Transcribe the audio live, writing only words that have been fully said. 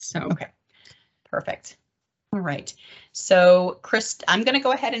So, okay, perfect. All right. So, I'm going to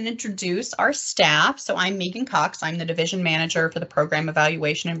go ahead and introduce our staff. So, I'm Megan Cox. I'm the Division Manager for the Program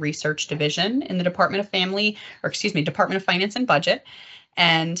Evaluation and Research Division in the Department of Finance and Budget.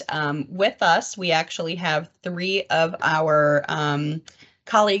 And with us, we actually have 3 of our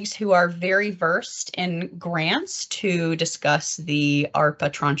colleagues who are very versed in grants to discuss the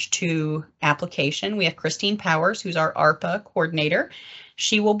ARPA Tranche 2 application. We have Christine Powers, who's our ARPA coordinator.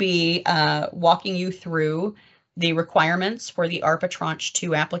 She will be walking you through the requirements for the ARPA Tranche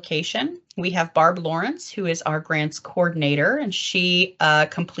 2 application. We have Barb Lawrence, who is our grants coordinator, and she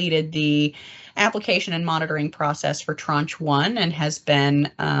completed the application and monitoring process for Tranche 1 and has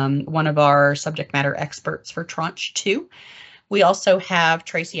been one of our subject matter experts for Tranche 2. We also have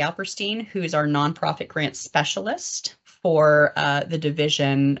Tracy Alperstein, who's our nonprofit grant specialist for the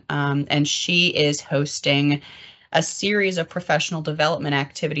division, and she is hosting a series of professional development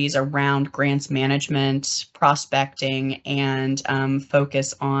activities around grants management, prospecting, and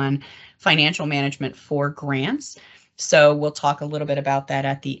focus on financial management for grants. So we'll talk a little bit about that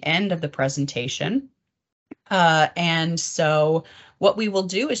at the end of the presentation. And so what we will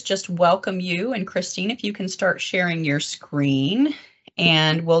do is just welcome you. And Christine, if you can start sharing your screen,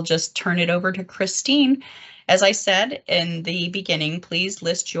 and we'll just turn it over to Christine. As I said in the beginning, please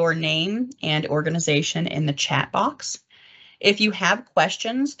list your name and organization in the chat box. If you have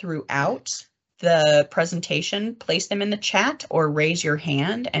questions throughout the presentation, place them in the chat or raise your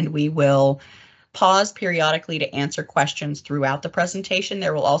hand, and we will pause periodically to answer questions throughout the presentation.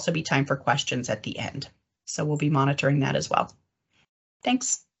 There will also be time for questions at the end. So we'll be monitoring that as well.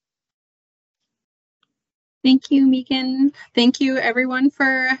 Thanks. thank you, Megan. Thank you, everyone,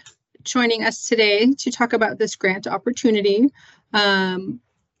 for joining us today to talk about this grant opportunity.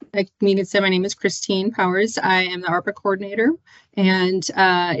 Like Megan said, my name is Christine Powers. I am the ARPA coordinator, and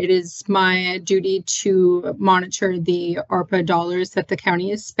it is my duty to monitor the ARPA dollars that the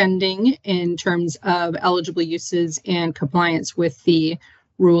county is spending in terms of eligible uses and compliance with the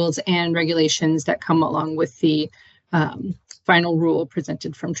rules and regulations that come along with the final rule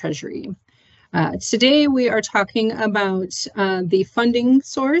presented from Treasury. Today we are talking about the funding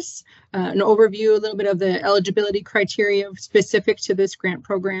source, an overview, a little bit of the eligibility criteria specific to this grant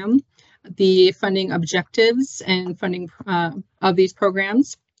program, the funding objectives and funding of these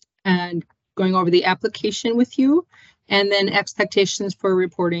programs, and going over the application with you, and then expectations for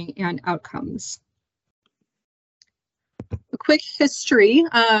reporting and outcomes. A quick history,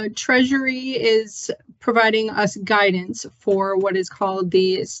 Treasury is providing us guidance for what is called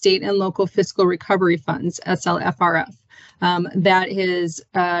the State and Local Fiscal Recovery Funds, SLFRF. That is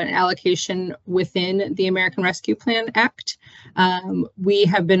an allocation within the American Rescue Plan Act. We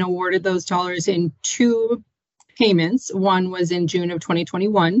have been awarded those dollars in 2 payments. One was in June of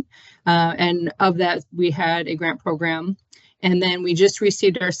 2021, and of that we had a grant program. And then we just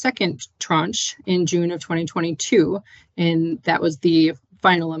received our second tranche in June of 2022, and that was the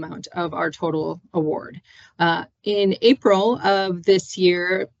final amount of our total award. In April of this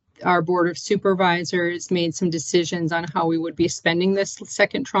year, our Board of Supervisors made some decisions on how we would be spending this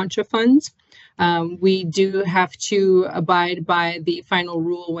second tranche of funds. We do have to abide by the final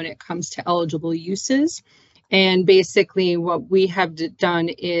rule when it comes to eligible uses. And basically what we have done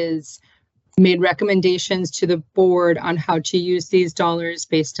is made recommendations to the board on how to use these dollars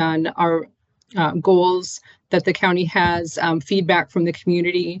based on our goals that the county has, feedback from the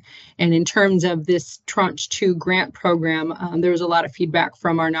community. And in terms of this Tranche 2 grant program, there was a lot of feedback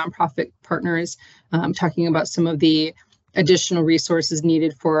from our nonprofit partners talking about some of the additional resources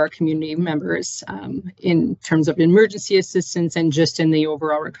needed for our community members in terms of emergency assistance and just in the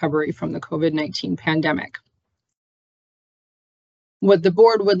overall recovery from the COVID-19 pandemic. What the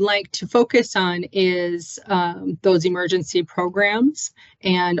board would like to focus on is those emergency programs,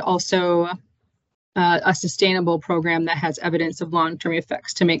 and also a sustainable program that has evidence of long-term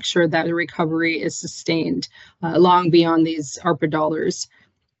effects to make sure that the recovery is sustained long beyond these ARPA dollars.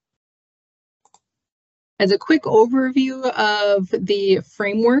 As a quick overview of the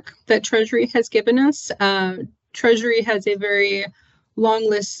framework that Treasury has given us, Treasury has a very long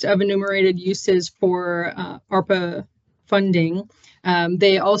list of enumerated uses for ARPA funding.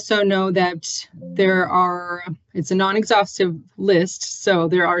 They also know that it's a non-exhaustive list, so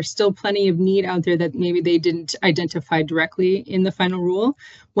there are still plenty of need out there that maybe they didn't identify directly in the final rule.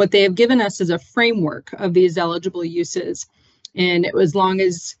 What they have given us is a framework of these eligible uses, and as long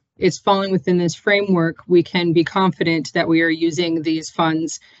as it's falling within this framework, we can be confident that we are using these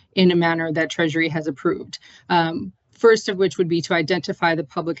funds in a manner that Treasury has approved. First of which would be to identify the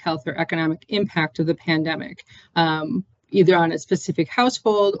public health or economic impact of the pandemic. either on a specific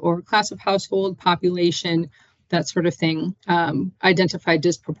household or class of household, population, that sort of thing. Identify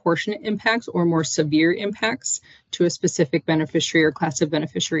disproportionate impacts or more severe impacts to a specific beneficiary or class of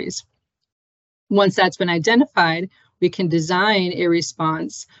beneficiaries. Once that's been identified, we can design a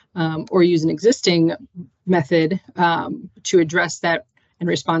response or use an existing method to address that and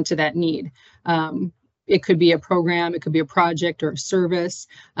respond to that need. It could be a program, it could be a project or a service.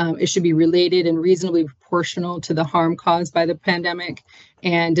 It should be related and reasonably proportional to the harm caused by the pandemic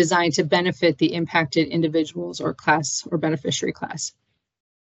and designed to benefit the impacted individuals or class or beneficiary class.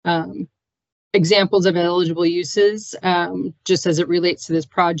 Examples of eligible uses, just as it relates to this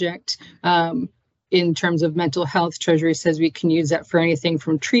project, in terms of mental health, Treasury says we can use that for anything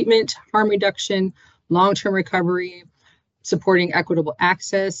from treatment, harm reduction, long-term recovery, supporting equitable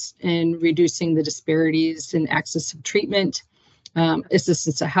access and reducing the disparities in access to treatment,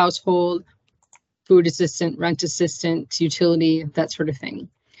 assistance to household, food assistant, rent assistant, utility, that sort of thing.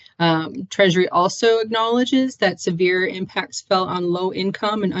 Treasury also acknowledges that severe impacts fell on low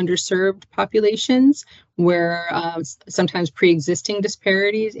income and underserved populations where sometimes pre-existing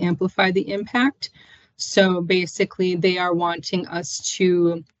disparities amplify the impact. So basically they are wanting us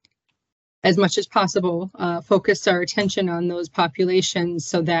to, as much as possible, focus our attention on those populations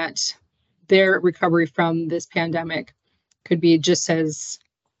so that their recovery from this pandemic could be just as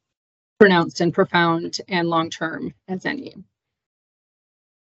pronounced and profound and long-term as any.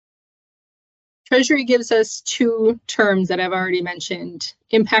 Treasury gives us two terms that I've already mentioned,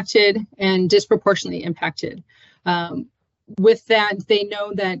 impacted and disproportionately impacted. With that, they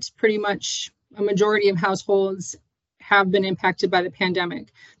know that pretty much a majority of households have been impacted by the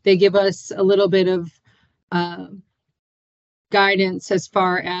pandemic. They give us a little bit of guidance as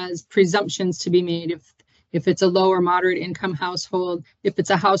far as presumptions to be made. If it's a low or moderate income household, if it's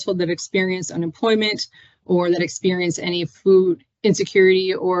a household that experienced unemployment or that experienced any food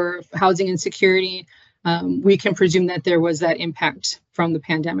insecurity or housing insecurity, we can presume that there was that impact from the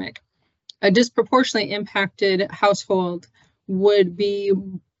pandemic. A disproportionately impacted household would be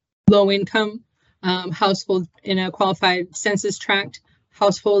low income household in a qualified census tract,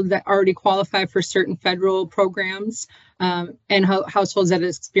 households that already qualify for certain federal programs, and households that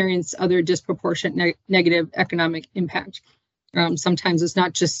experience other disproportionate negative economic impact. Sometimes it's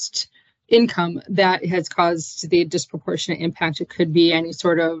not just income that has caused the disproportionate impact. It could be any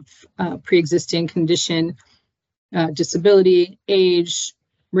sort of pre-existing condition, disability, age,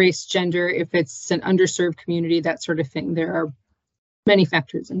 race, gender, if it's an underserved community, that sort of thing. There are many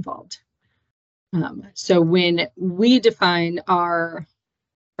factors involved. So when we define our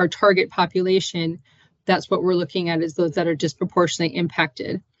target population, that's what we're looking at, is those that are disproportionately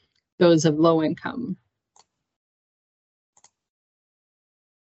impacted, those of low income.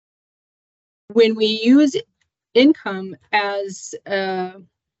 When we use income as a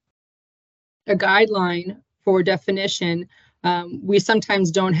guideline for definition, we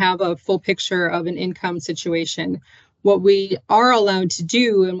sometimes don't have a full picture of an income situation. What we are allowed to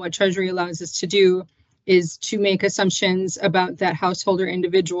do, and what Treasury allows us to do, is to make assumptions about that household or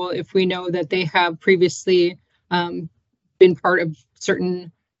individual if we know that they have previously been part of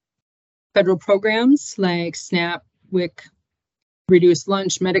certain federal programs like SNAP, WIC, Reduced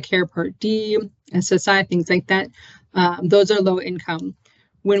Lunch, Medicare Part D, SSI, things like that. Those are low income.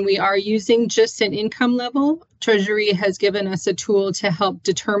 When we are using just an income level, Treasury has given us a tool to help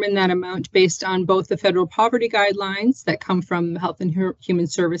determine that amount based on both the federal poverty guidelines that come from Health and Human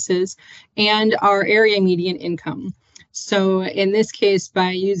Services and our area median income. So in this case, by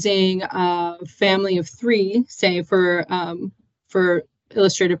using a family of three, say for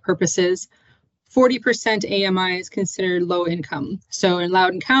illustrative purposes, 40% AMI is considered low income. So in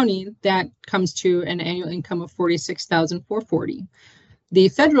Loudoun County, that comes to an annual income of $46,440. The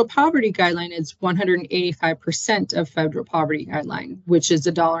federal poverty guideline is 185% of federal poverty guideline, which is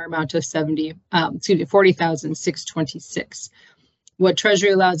a dollar amount of $40,626. What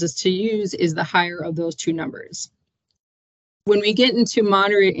Treasury allows us to use is the higher of those two numbers. When we get into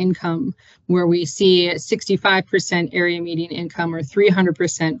moderate income, where we see 65% area median income or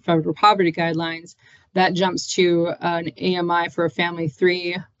 300% federal poverty guidelines, that jumps to an AMI for a family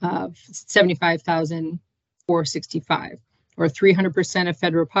three of $75,465. Or 300% of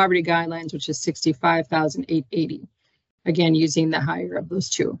federal poverty guidelines, which is $65,880. Again, using the higher of those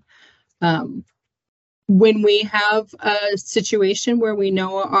two. When we have a situation where we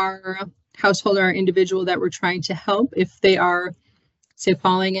know our household or our individual that we're trying to help, if they are, say,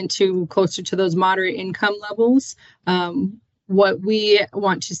 falling into closer to those moderate income levels, what we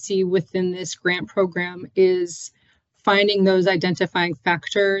want to see within this grant program is finding those identifying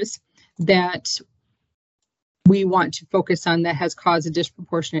factors that we want to focus on that has caused a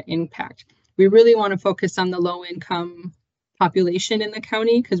disproportionate impact. We really want to focus on the low income population in the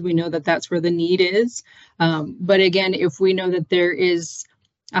county because we know that that's where the need is. But again, if we know that there is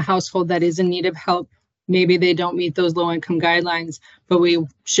a household that is in need of help, maybe they don't meet those low income guidelines, but we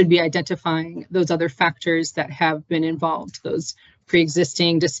should be identifying those other factors that have been involved, those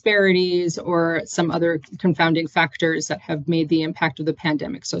pre-existing disparities or some other confounding factors that have made the impact of the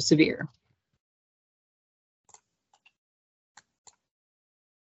pandemic so severe.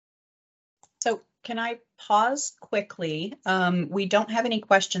 So can I pause quickly? We don't have any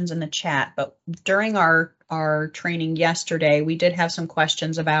questions in the chat, but during our training yesterday, we did have some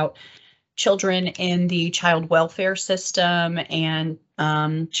questions about children in the child welfare system and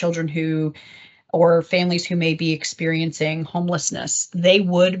children who or families who may be experiencing homelessness. They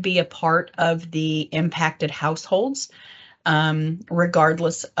would be a part of the impacted households,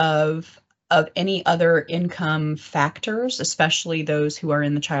 regardless of any other income factors, especially those who are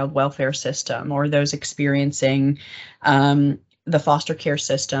in the child welfare system or those experiencing the foster care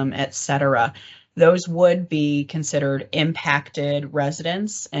system, et cetera. Those would be considered impacted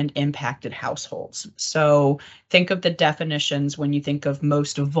residents and impacted households. So think of the definitions when you think of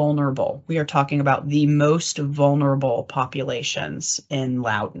most vulnerable. We are talking about the most vulnerable populations in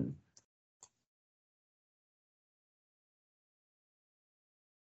Loudoun.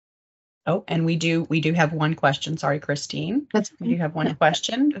 Oh, and we do have one question. Sorry, Christine. We do have one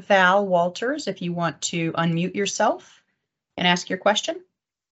question. Val Walters, if you want to unmute yourself and ask your question.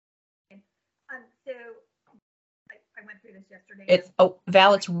 So I went through this yesterday.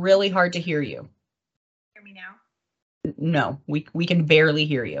 Val, it's really hard to hear you. Hear me now? No, we can barely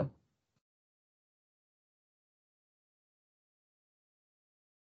hear you.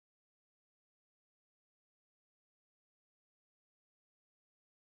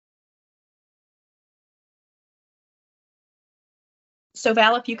 So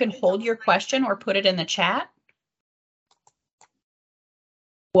Val, if you can hold your question or put it in the chat,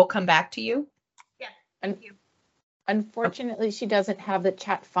 we'll come back to you. Yeah, thank you. Unfortunately, she doesn't have the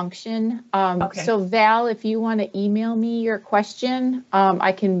chat function. Okay. So Val, if you want to email me your question,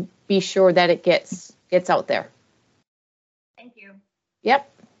 I can be sure that it gets out there. Thank you. Yep.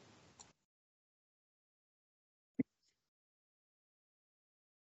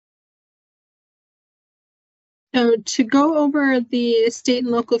 So to go over the state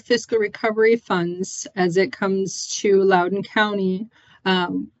and local fiscal recovery funds as it comes to Loudoun County,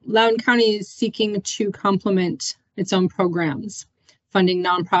 Loudoun County is seeking to complement its own programs, funding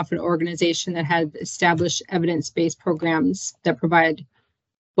nonprofit organization that have established evidence-based programs that provide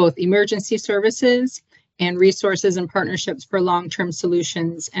both emergency services and resources and partnerships for long-term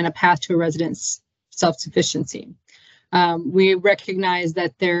solutions and a path to a resident's self-sufficiency. We recognize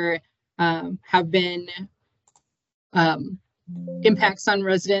that there have been impacts on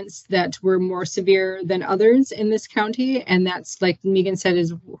residents that were more severe than others in this county. And that's, like Megan said,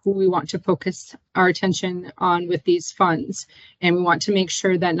 is who we want to focus our attention on with these funds. And we want to make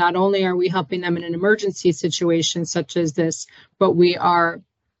sure that not only are we helping them in an emergency situation such as this, but we are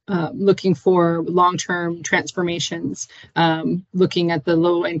looking for long-term transformations, looking at the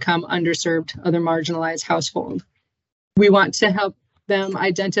low-income, underserved, other marginalized household. We want to help them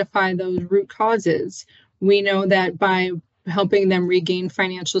identify those root causes. We know that by helping them regain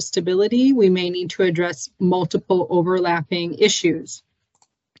financial stability, we may need to address multiple overlapping issues.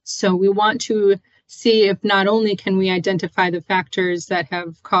 So we want to see if not only can we identify the factors that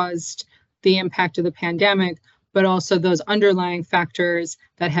have caused the impact of the pandemic, but also those underlying factors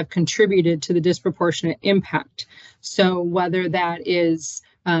that have contributed to the disproportionate impact. So whether that is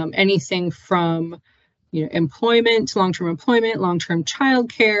anything from employment, long-term employment, long-term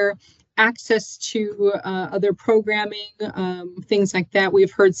childcare, access to other programming, things like that.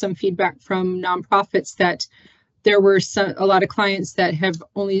 We've heard some feedback from nonprofits that there were a lot of clients that have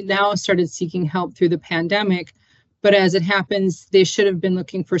only now started seeking help through the pandemic, but as it happens, they should have been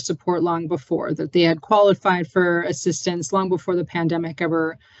looking for support long before, that they had qualified for assistance long before the pandemic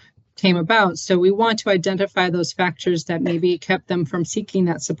ever came about. So we want to identify those factors that maybe kept them from seeking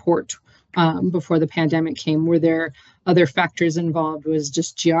that support before the pandemic came. Were there other factors involved? Was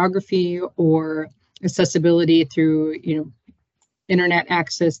just geography or accessibility through, internet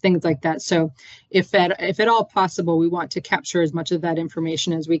access, things like that. So if at all possible, we want to capture as much of that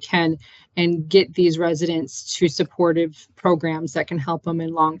information as we can and get these residents to supportive programs that can help them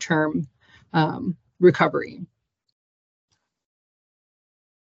in long-term recovery.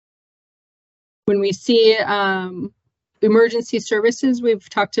 When we see emergency services, we've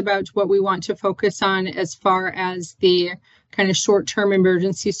talked about what we want to focus on as far as the kind of short-term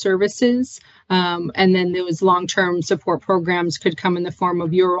emergency services. And then those long-term support programs could come in the form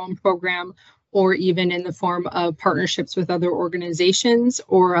of your own program, or even in the form of partnerships with other organizations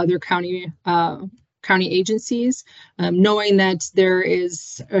or other county agencies. Knowing that there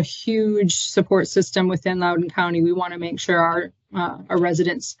is a huge support system within Loudoun County, we want to make sure our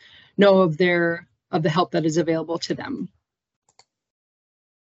residents know of the help that is available to them.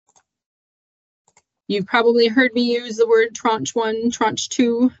 You've probably heard me use the word Tranche 1, Tranche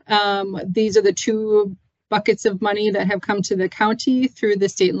 2. These are the two buckets of money that have come to the county through the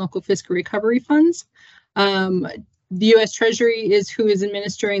state and local fiscal recovery funds. The U.S. Treasury is who is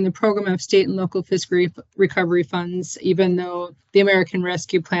administering the program of state and local fiscal recovery funds, even though the American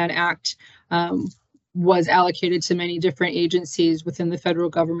Rescue Plan Act was allocated to many different agencies within the federal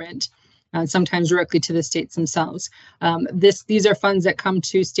government, sometimes directly to the states themselves. These are funds that come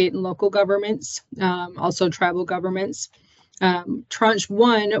to state and local governments, also tribal governments. Tranche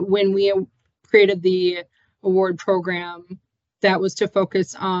 1, when we created the award program, that was to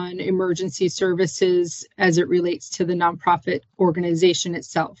focus on emergency services as it relates to the nonprofit organization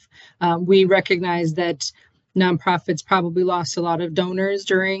itself. We recognize that nonprofits probably lost a lot of donors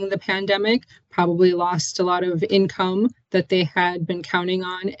during the pandemic, probably lost a lot of income that they had been counting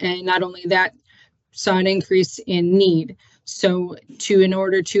on, and not only that, saw an increase in need. So in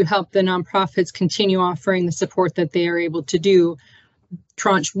order to help the nonprofits continue offering the support that they are able to do,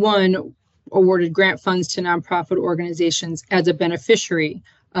 Tranche 1 awarded grant funds to nonprofit organizations as a beneficiary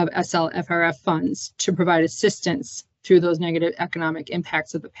of SLFRF funds to provide assistance through those negative economic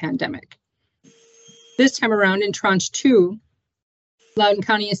impacts of the pandemic. This time around in Tranche 2, Loudoun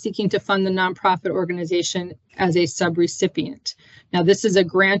County is seeking to fund the nonprofit organization as a subrecipient. Now, this is a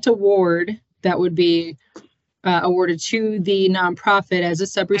grant award that would be awarded to the nonprofit as a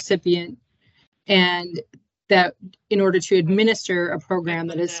subrecipient, and that in order to administer a program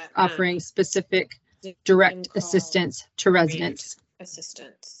that is offering specific direct assistance to residents.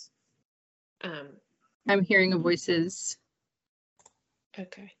 Assistance. I'm hearing voices.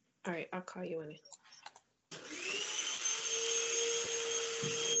 Okay. All right. I'll call you in.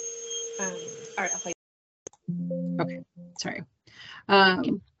 All right. I'll call you. Okay. Sorry.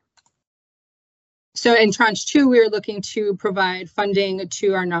 So in Tranche 2, we are looking to provide funding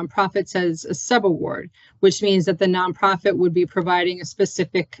to our nonprofits as a subaward, which means that the nonprofit would be providing a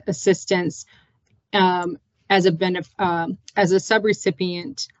specific assistance as a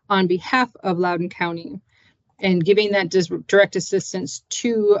subrecipient on behalf of Loudoun County, and giving that direct assistance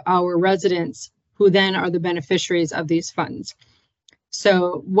to our residents, who then are the beneficiaries of these funds.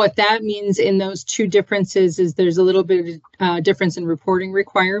 So what that means in those two differences is there's a little bit of difference in reporting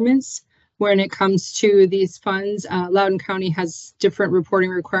requirements. When it comes to these funds, Loudoun County has different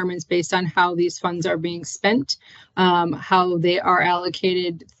reporting requirements based on how these funds are being spent, how they are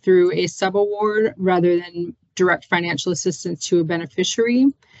allocated through a subaward rather than direct financial assistance to a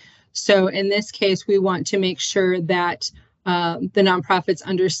beneficiary. So in this case, we want to make sure that the nonprofits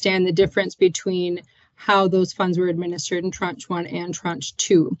understand the difference between how those funds were administered in Tranche 1 and Tranche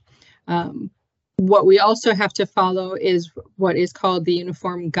 2. What we also have to follow is what is called the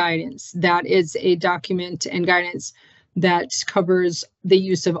uniform guidance. That is a document and guidance that covers the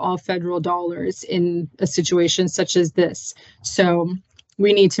use of all federal dollars in a situation such as this. So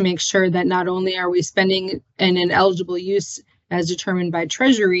we need to make sure that not only are we spending in an eligible use as determined by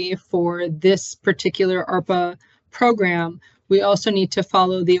Treasury for this particular ARPA program, we also need to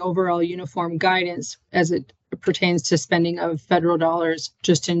follow the overall uniform guidance as it pertains to spending of federal dollars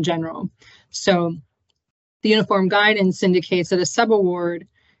just in general. So the uniform guidance indicates that a subaward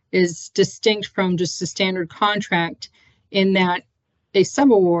is distinct from just a standard contract in that a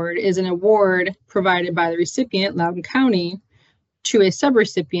subaward is an award provided by the recipient, Loudoun County, to a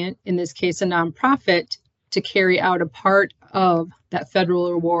subrecipient, in this case a nonprofit, to carry out a part of that federal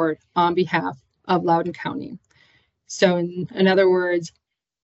award on behalf of Loudoun County. So in other words,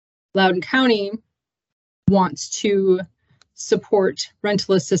 Loudoun County wants to support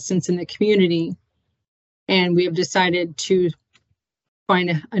rental assistance in the community, and we have decided to find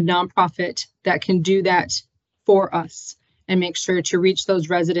a nonprofit that can do that for us and make sure to reach those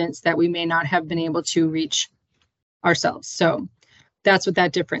residents that we may not have been able to reach ourselves. So that's what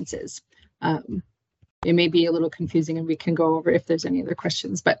that difference is. It may be a little confusing, and we can go over if there's any other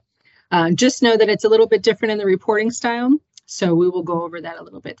questions, but just know that it's a little bit different in the reporting style. So we will go over that a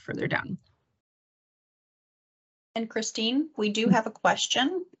little bit further down. And Christine, we do have a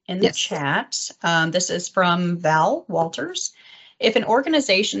question in the chat. This is from Val Walters. If an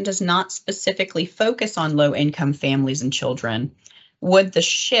organization does not specifically focus on low-income families and children, would the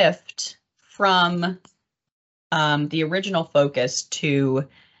shift from the original focus to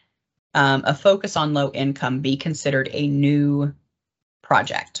a focus on low income be considered a new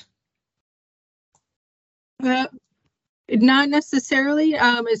project? Not necessarily.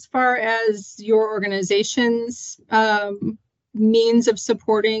 As far as your organization's means of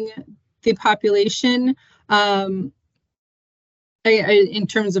supporting the population, in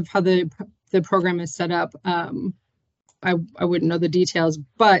terms of how the program is set up, I wouldn't know the details,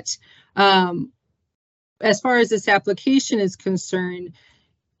 but as far as this application is concerned,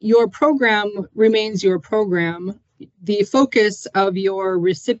 your program remains your program. The focus of your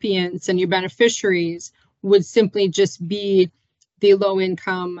recipients and your beneficiaries would simply just be the low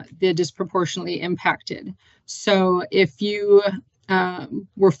income, the disproportionately impacted. So if you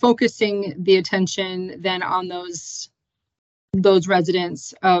were focusing the attention then on those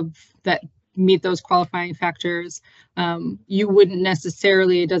residents of that meet those qualifying factors, you wouldn't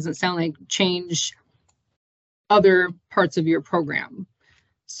necessarily, it doesn't sound like, change other parts of your program.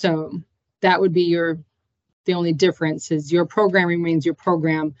 So that would be the only difference is your program remains your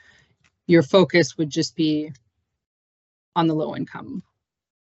program. Your focus would just be on the low income,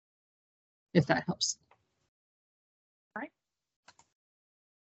 if that helps. All right.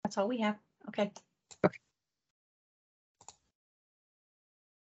 That's all we have. Okay.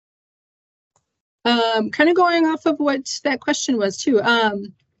 Kind of going off of what that question was too,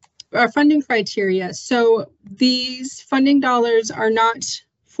 our funding criteria. So these funding dollars are not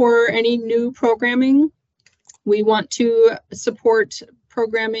for any new programming. We want to support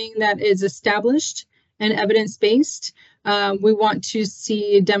programming that is established and evidence-based. We want to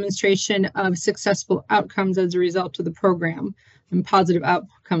see a demonstration of successful outcomes as a result of the program and positive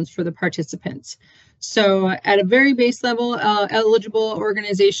outcomes for the participants. So at a very base level, eligible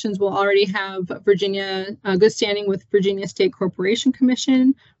organizations will already have Virginia good standing with Virginia State Corporation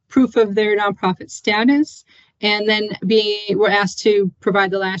Commission, proof of their nonprofit status, and then we're asked to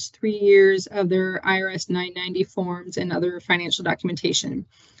provide the last 3 years of their IRS 990 forms and other financial documentation.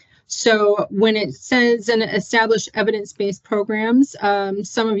 So when it says an established evidence-based programs,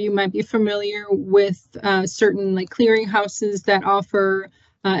 some of you might be familiar with certain like clearinghouses that offer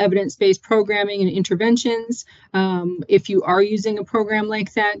evidence-based programming and interventions. If you are using a program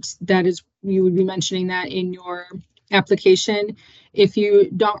like that, you would be mentioning that in your application. If you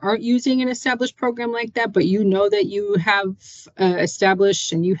aren't using an established program like that, but you know that you have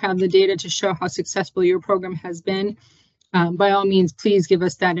established and you have the data to show how successful your program has been, by all means, please give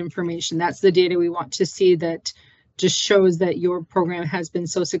us that information. That's the data we want to see that just shows that your program has been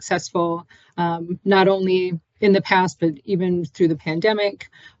so successful, not only in the past, but even through the pandemic.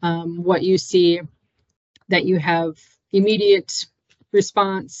 What you see that you have immediate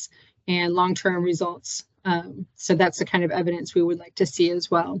response and long-term results. So that's the kind of evidence we would like to see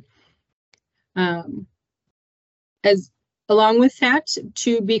as well. Along with that,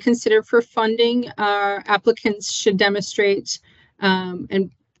 to be considered for funding, applicants should demonstrate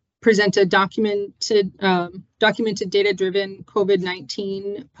and present a documented data-driven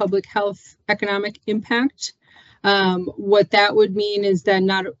COVID-19 public health economic impact. What that would mean is that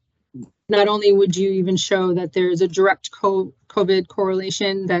not only would you even show that there's a direct COVID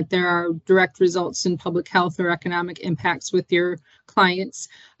correlation, that there are direct results in public health or economic impacts with your clients,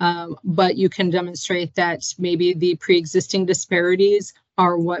 but you can demonstrate that maybe the pre-existing disparities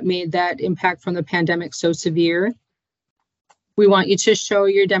are what made that impact from the pandemic so severe. We want you to show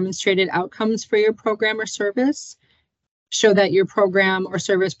your demonstrated outcomes for your program or service, show that your program or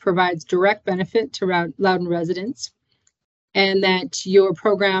service provides direct benefit to Loudoun residents, and that your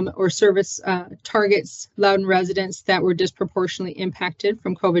program or service targets Loudoun residents that were disproportionately impacted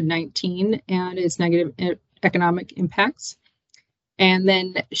from COVID-19 and its negative economic impacts. And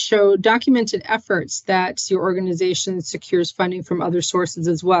then show documented efforts that your organization secures funding from other sources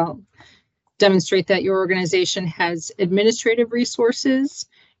as well. Demonstrate that your organization has administrative resources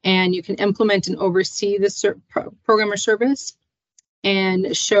and you can implement and oversee the program or service,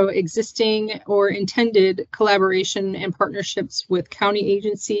 and show existing or intended collaboration and partnerships with county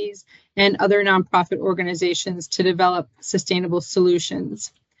agencies and other nonprofit organizations to develop sustainable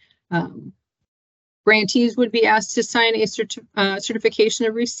solutions. Grantees would be asked to sign a certification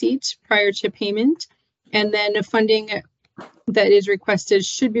of receipt prior to payment, and then funding that is requested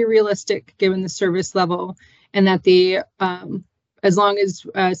should be realistic given the service level, and that as long as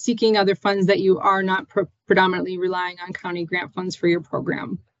seeking other funds, that you are not predominantly relying on county grant funds for your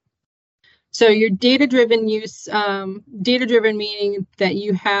program. So your data-driven use, data-driven meaning that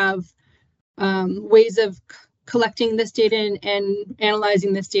you have ways of collecting this data and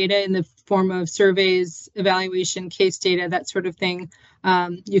analyzing this data in the form of surveys, evaluation, case data, that sort of thing.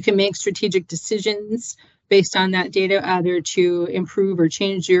 You can make strategic decisions based on that data, either to improve or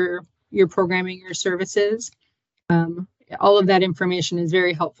change your your programming, your services. All of that information is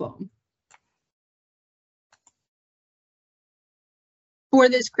very helpful. For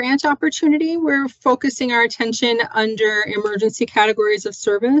this grant opportunity, we're focusing our attention under emergency categories of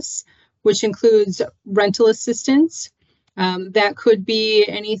service, which includes rental assistance. That could be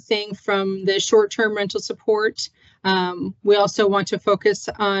anything from the short-term rental support. We also want to focus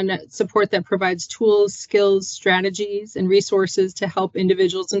on support that provides tools, skills, strategies, and resources to help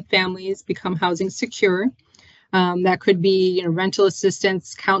individuals and families become housing secure. That could be rental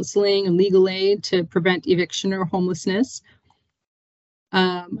assistance, counseling, and legal aid to prevent eviction or homelessness.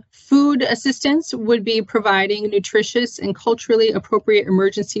 Food assistance would be providing nutritious and culturally appropriate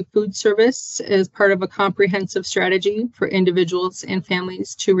emergency food service as part of a comprehensive strategy for individuals and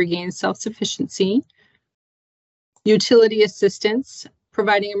families to regain self-sufficiency. Utility assistance,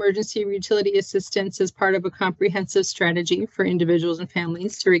 providing emergency utility assistance as part of a comprehensive strategy for individuals and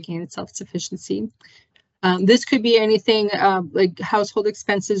families to regain self-sufficiency. This could be anything like household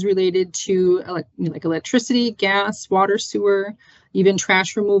expenses related to like electricity, gas, water, sewer, even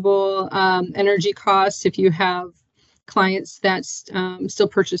trash removal, energy costs if you have clients that still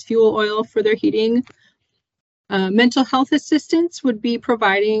purchase fuel oil for their heating. Mental health assistance would be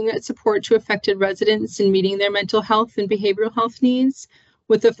providing support to affected residents in meeting their mental health and behavioral health needs,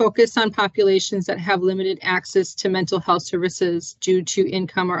 with a focus on populations that have limited access to mental health services due to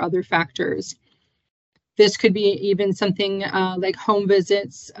income or other factors. This could be even something like home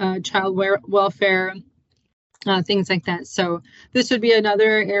visits, child welfare, things like that. So this would be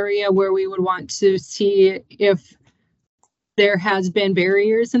another area where we would want to see if there has been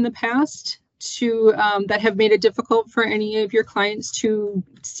barriers in the past to that have made it difficult for any of your clients to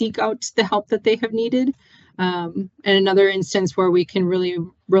seek out the help that they have needed. And another instance where we can really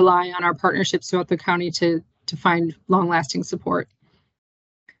rely on our partnerships throughout the county to find long-lasting support.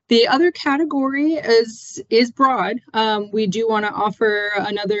 The other category is broad. We do want to offer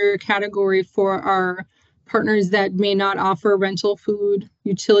another category for our partners that may not offer rental, food,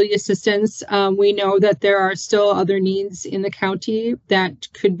 utility assistance. We know that there are still other needs in the county that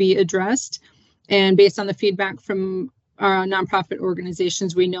could be addressed. And based on the feedback from our nonprofit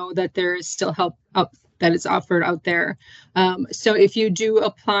organizations, we know that there is still help that is offered out there. So if you do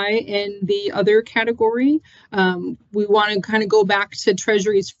apply in the other category, we want to kind of go back to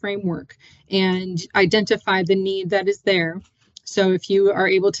Treasury's framework and identify the need that is there. So if you are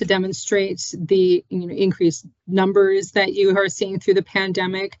able to demonstrate the increased numbers that you are seeing through the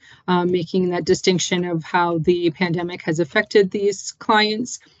pandemic, making that distinction of how the pandemic has affected these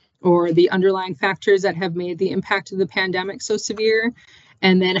clients or the underlying factors that have made the impact of the pandemic so severe,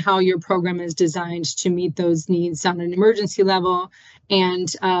 and then how your program is designed to meet those needs on an emergency level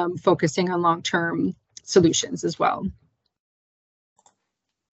and focusing on long-term solutions as well.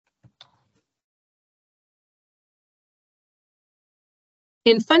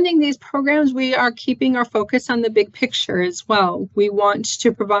 In funding these programs, we are keeping our focus on the big picture as well. We want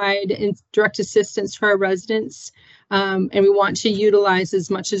to provide direct assistance to our residents, and we want to utilize as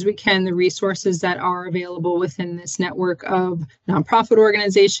much as we can the resources that are available within this network of nonprofit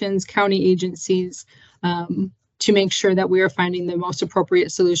organizations, county agencies, to make sure that we are finding the most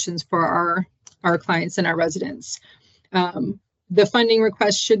appropriate solutions for our clients and our residents. The funding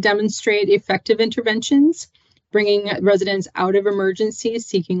request should demonstrate effective interventions, bringing residents out of emergencies,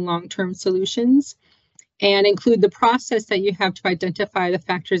 seeking long-term solutions, and include the process that you have to identify the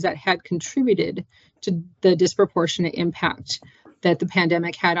factors that had contributed to the disproportionate impact that the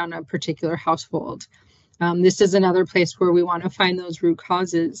pandemic had on a particular household. This is another place where we want to find those root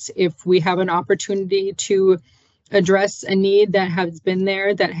causes. If we have an opportunity to address a need that has been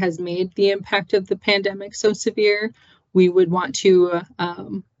there, that has made the impact of the pandemic so severe, we would want to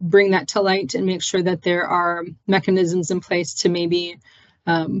bring that to light and make sure that there are mechanisms in place to maybe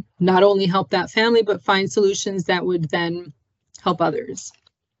not only help that family, but find solutions that would then help others.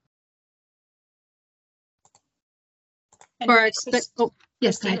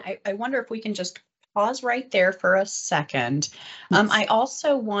 Yes, I wonder if we can just pause right there for a second. I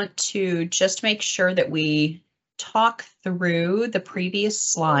also want to just make sure that we talk through the previous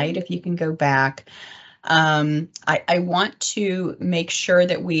slide, if you can go back. I want to make sure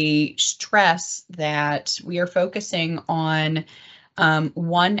that we stress that we are focusing on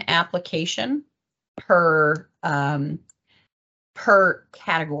one application per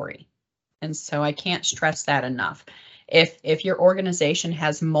category. And so I can't stress that enough. If your organization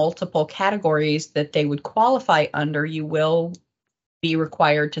has multiple categories that they would qualify under, you will be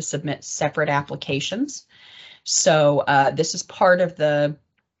required to submit separate applications. So this is part of the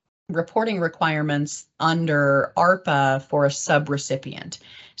reporting requirements under ARPA for a subrecipient.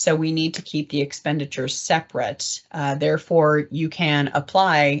 So we need to keep the expenditures separate. Therefore, you can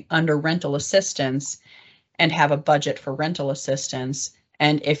apply under rental assistance and have a budget for rental assistance.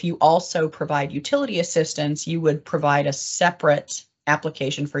 And if you also provide utility assistance, you would provide a separate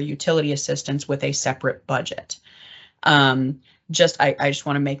application for utility assistance with a separate budget. I just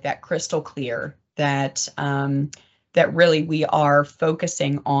want to make that crystal clear that that really we are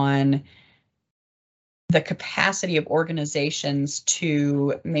focusing on the capacity of organizations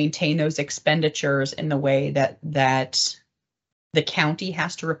to maintain those expenditures in the way that the county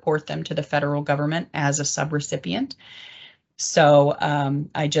has to report them to the federal government as a subrecipient. So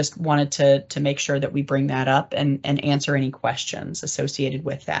I just wanted to make sure that we bring that up and answer any questions associated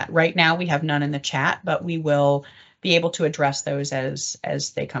with that. Right now we have none in the chat, but we will be able to address those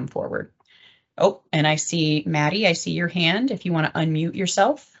as they come forward. Oh, and I see Maddie, I see your hand if you want to unmute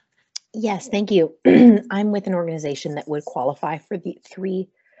yourself. Yes, thank you. I'm with an organization that would qualify for the 3,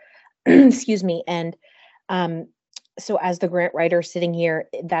 excuse me. And so as the grant writer sitting here,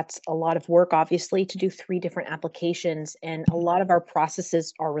 that's a lot of work, obviously, to do 3 different applications, and a lot of our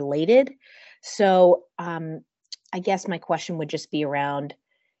processes are related. So I guess my question would just be around,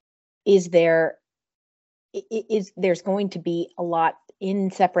 there's going to be a lot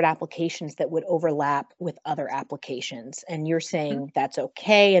in separate applications that would overlap with other applications, and you're saying that's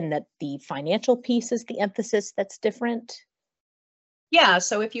okay, and that the financial piece is the emphasis that's different? Yeah,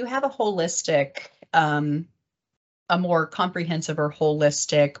 so if you have a holistic, a more comprehensive or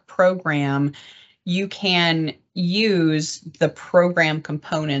holistic program, you can use the program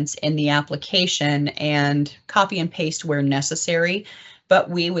components in the application and copy and paste where necessary. But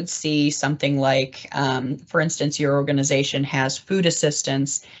we would see something like, for instance, your organization has food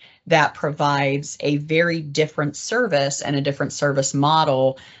assistance that provides a very different service and a different service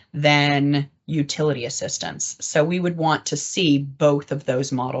model than utility assistance. So we would want to see both of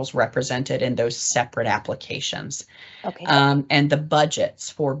those models represented in those separate applications. Okay. And the budgets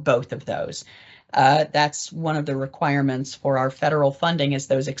for both of those. That's one of the requirements for our federal funding, is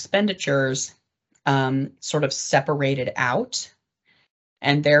those expenditures sort of separated out.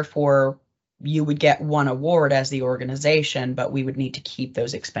 And therefore, you would get one award as the organization, but we would need to keep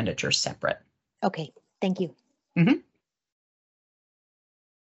those expenditures separate. Okay, thank you. Mm-hmm.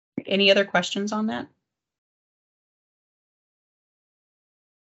 Any other questions on that?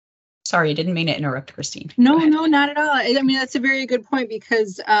 Sorry, I didn't mean to interrupt, Christine. No, not at all. I mean, that's a very good point,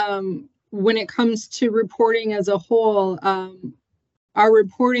 because when it comes to reporting as a whole, our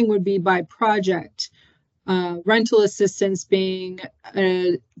reporting would be by project. Rental assistance being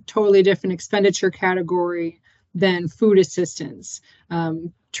a totally different expenditure category than food assistance.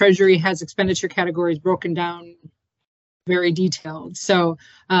 Treasury has expenditure categories broken down very detailed. So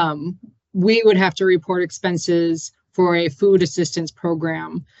we would have to report expenses for a food assistance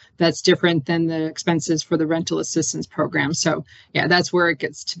program that's different than the expenses for the rental assistance program. So yeah, that's where it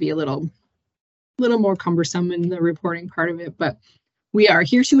gets to be a little more cumbersome in the reporting part of it, but we are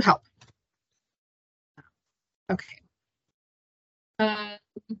here to help. Okay. I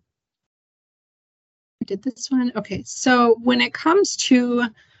did this one. Okay, so when it comes to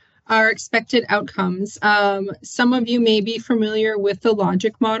our expected outcomes, some of you may be familiar with the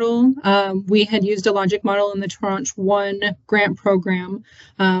logic model. We had used a logic model in the Tranche 1 grant program.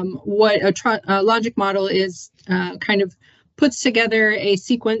 What a logic model is, kind of puts together a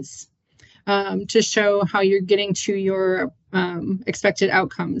sequence to show how you're getting to your expected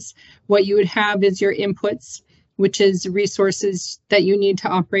outcomes. What you would have is your inputs, which is resources that you need to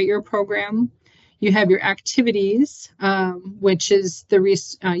operate your program. You have your activities, which is the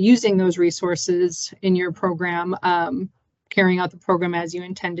using those resources in your program, carrying out the program as you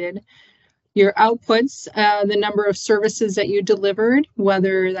intended. Your outputs, the number of services that you delivered,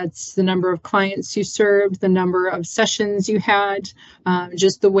 whether that's the number of clients you served, the number of sessions you had,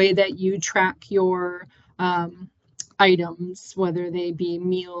 just the way that you track your items, whether they be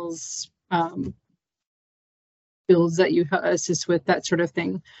meals, bills that you assist with, that sort of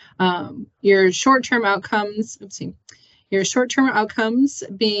thing. Your short-term outcomes, your short-term outcomes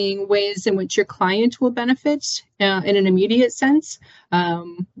being ways in which your client will benefit in an immediate sense.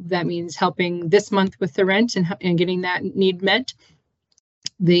 That means helping this month with the rent and getting that need met.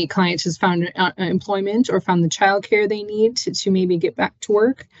 The client has found employment or found the childcare they need to maybe get back to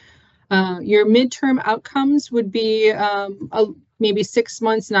work. Your midterm outcomes would be maybe 6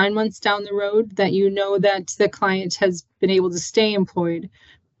 months, 9 months down the road, that you know that the client has been able to stay employed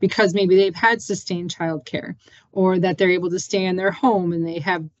because maybe they've had sustained childcare, or that they're able to stay in their home and they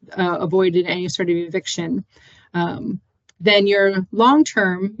have avoided any sort of eviction. Then your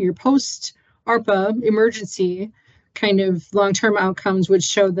long-term, your post-ARPA emergency kind of long-term outcomes would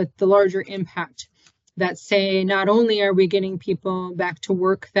show that the larger impact that say not only are we getting people back to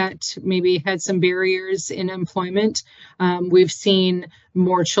work that maybe had some barriers in employment, we've seen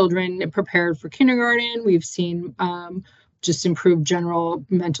more children prepared for kindergarten, we've seen just improved general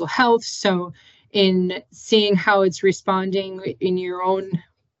mental health. So in seeing how it's responding in your own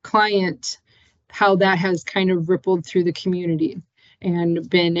client, how that has kind of rippled through the community and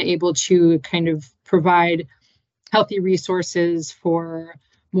been able to kind of provide healthy resources for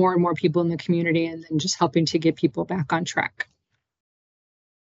more and more people in the community, and then just helping to get people back on track.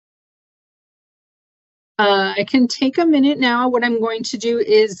 I can take a minute now. What I'm going to do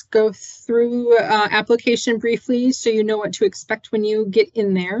is go through application briefly so you know what to expect when you get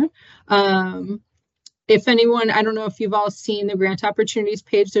in there. If anyone, I don't know if you've all seen the grant opportunities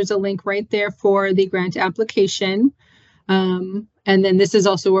page, there's a link right there for the grant application. And then this is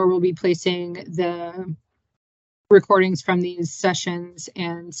also where we'll be placing the recordings from these sessions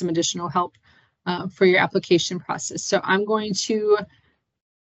and some additional help for your application process. So I'm going to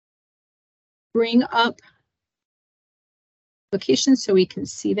bring up application so we can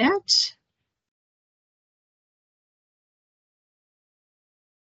see that.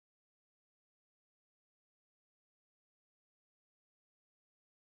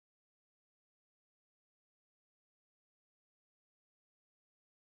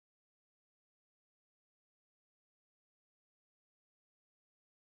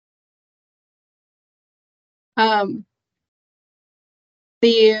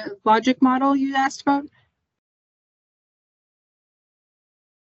 The logic model you asked about?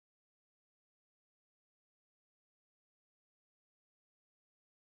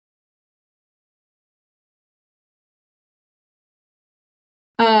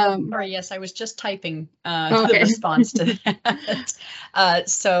 Sorry, yes, I was just typing the response to that.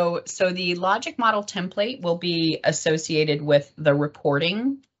 So the logic model template will be associated with the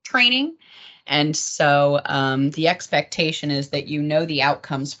reporting training. And so the expectation is that you know the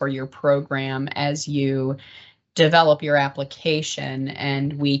outcomes for your program as you develop your application,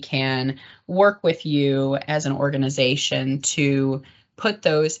 and we can work with you as an organization to put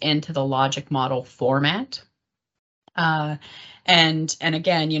those into the logic model format. And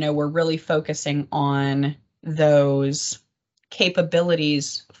again, you know, we're really focusing on those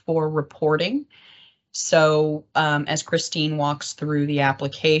capabilities for reporting. So as Christine walks through the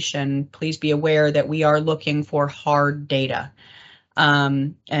application, please be aware that we are looking for hard data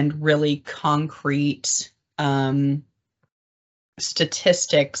and really concrete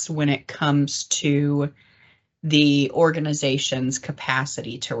statistics when it comes to the organization's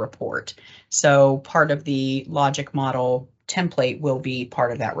capacity to report. So part of the logic model template will be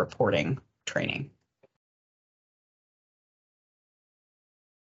part of that reporting training.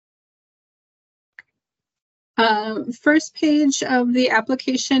 First page of the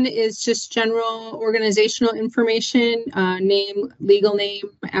application is just general organizational information, name, legal name,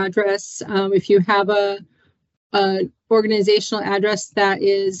 address. If you have a organizational address that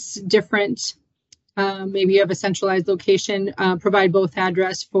is different, maybe you have a centralized location, provide both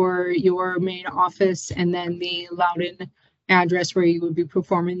address for your main office and then the Loudoun address where you would be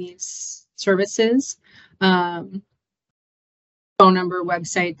performing these services. Phone number,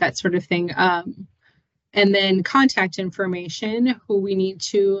 website, that sort of thing. And then contact information, who we need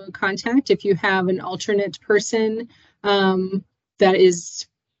to contact. If you have an alternate person that is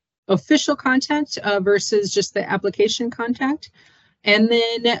official contact versus just the application contact. And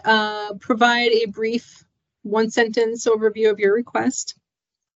then provide a brief one-sentence overview of your request.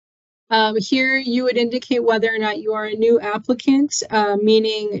 Here you would indicate whether or not you are a new applicant,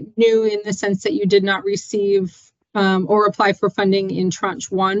 meaning new in the sense that you did not receive or apply for funding in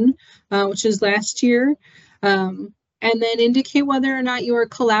Tranche 1, which is last year. And then indicate whether or not you are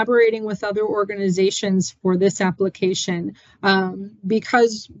collaborating with other organizations for this application.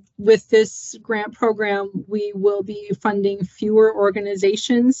 Because with this grant program, we will be funding fewer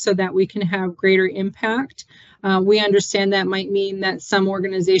organizations so that we can have greater impact. We understand that might mean that some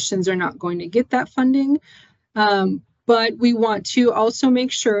organizations are not going to get that funding. But we want to also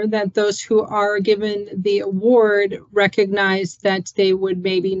make sure that those who are given the award recognize that they would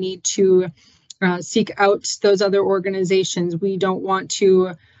maybe need to seek out those other organizations. We don't want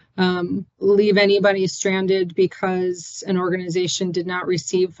to leave anybody stranded because an organization did not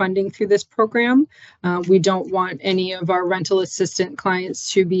receive funding through this program. We don't want any of our rental assistant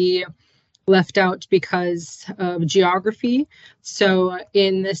clients to be left out because of geography. So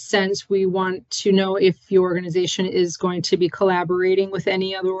in this sense, we want to know if your organization is going to be collaborating with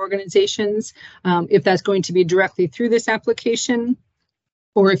any other organizations, if that's going to be directly through this application,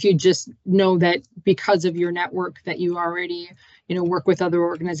 or if you just know that because of your network that you already, work with other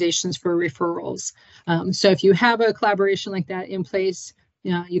organizations for referrals. So if you have a collaboration like that in place,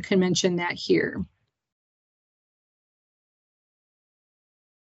 you can mention that here.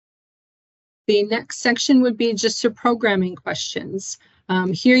 The next section would be just your programming questions.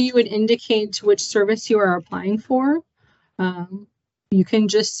 Here you would indicate which service you are applying for. You can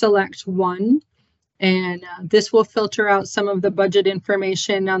just select one, and this will filter out some of the budget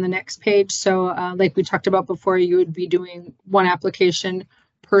information on the next page. So like we talked about before, you would be doing one application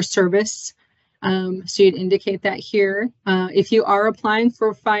per service. So you'd indicate that here. If you are applying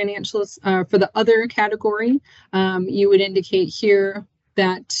for financials for the other category, you would indicate here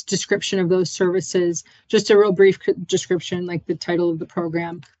that description of those services, just a real brief description, like the title of the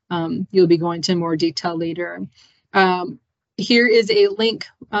program. You'll be going into more detail later. Here is a link.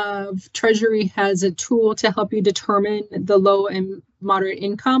 Treasury has a tool to help you determine the low and moderate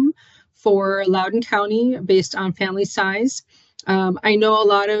income for Loudoun County based on family size. I know a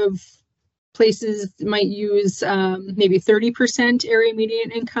lot of places might use maybe 30% area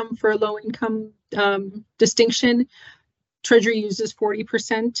median income for a low income distinction. Treasury uses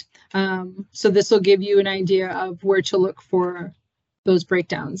 40%. So this will give you an idea of where to look for those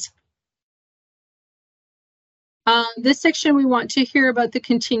breakdowns. This section, we want to hear about the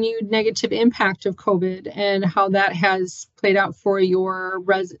continued negative impact of COVID and how that has played out for your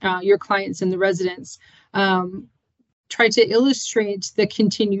clients and the residents. Try to illustrate the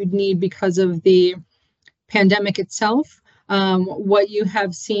continued need because of the pandemic itself, what you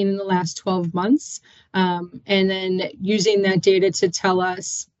have seen in the last 12 months, and then using that data to tell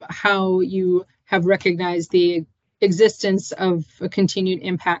us how you have recognized the existence of a continued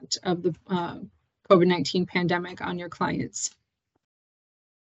impact of the COVID-19 pandemic on your clients.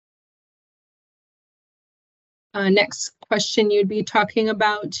 Next question, you'd be talking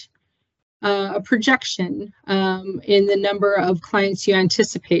about a projection in the number of clients you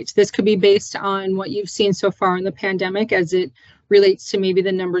anticipate. This could be based on what you've seen so far in the pandemic as it relates to maybe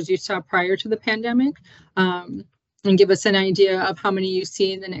the numbers you saw prior to the pandemic, and give us an idea of how many you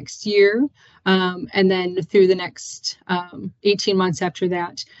see in the next year, and then through the next 18 months after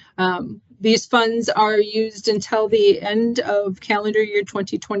that. These funds are used until the end of calendar year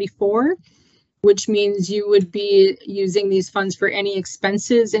 2024, which means you would be using these funds for any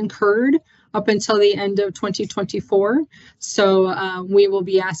expenses incurred up until the end of 2024. So we will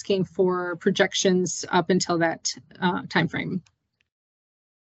be asking for projections up until that timeframe.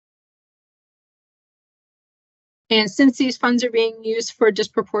 And since these funds are being used for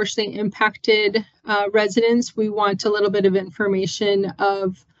disproportionately impacted residents, we want a little bit of information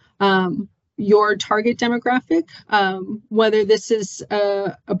of your target demographic, whether this is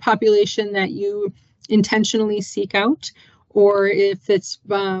a population that you intentionally seek out, or if it's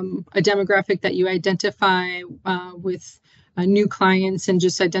a demographic that you identify with new clients and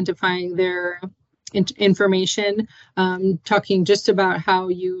just identifying their information, talking just about how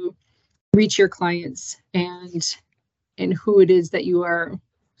you reach your clients and who it is that you are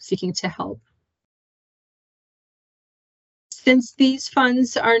seeking to help. Since these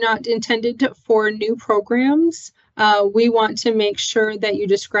funds are not intended for new programs, we want to make sure that you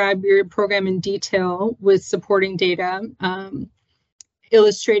describe your program in detail with supporting data,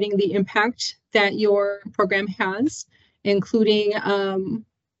 illustrating the impact that your program has, including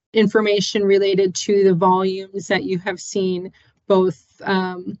information related to the volumes that you have seen both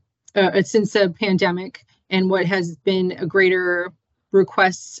since the pandemic and what has been a greater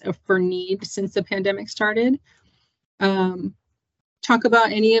requests for need since the pandemic started. Talk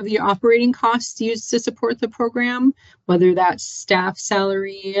about any of the operating costs used to support the program, whether that's staff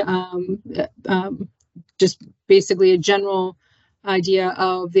salary, just basically a general idea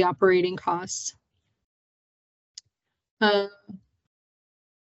of the operating costs.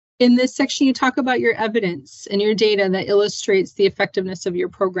 In this section, you talk about your evidence and your data that illustrates the effectiveness of your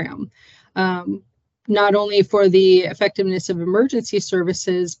program, not only for the effectiveness of emergency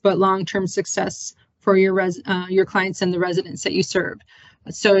services, but long-term success for your clients and the residents that you serve.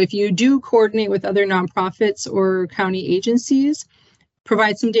 So if you do coordinate with other nonprofits or county agencies,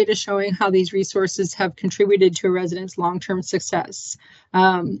 provide some data showing how these resources have contributed to a resident's long-term success.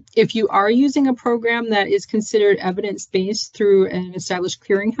 If you are using a program that is considered evidence-based through an established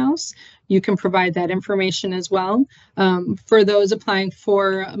clearinghouse, you can provide that information as well. For those applying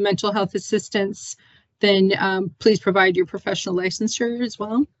for mental health assistance, then please provide your professional licensure as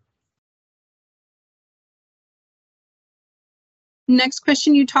well. Next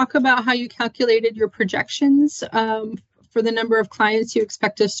question, you talk about how you calculated your projections for the number of clients you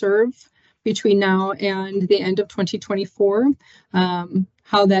expect to serve between now and the end of 2024,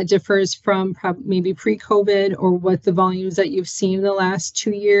 how that differs from maybe pre-COVID or what the volumes that you've seen in the last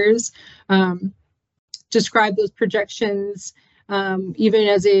 2 years. Describe those projections, even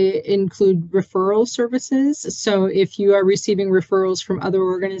as they include referral services. So if you are receiving referrals from other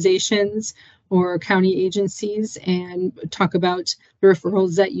organizations or county agencies, and talk about the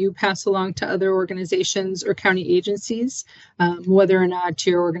referrals that you pass along to other organizations or county agencies, whether or not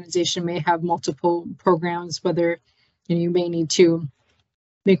your organization may have multiple programs, whether you may need to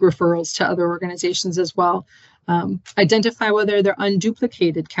make referrals to other organizations as well. Identify whether they're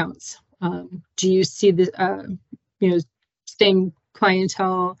unduplicated counts. Do you see the same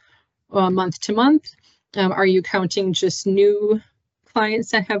clientele month to month? Are you counting just new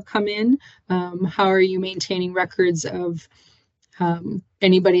clients that have come in? How are you maintaining records of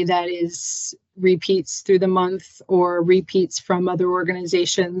anybody that is repeats through the month or repeats from other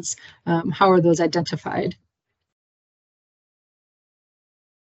organizations? How are those identified?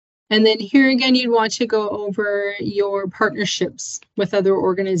 And then here again, you'd want to go over your partnerships with other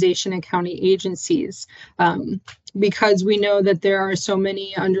organization and county agencies, because we know that there are so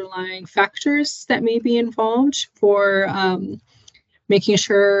many underlying factors that may be involved for making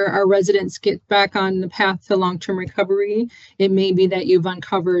sure our residents get back on the path to long-term recovery. It may be that you've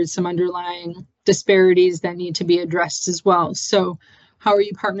uncovered some underlying disparities that need to be addressed as well. So how are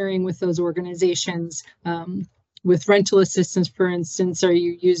you partnering with those organizations? With rental assistance, for instance, are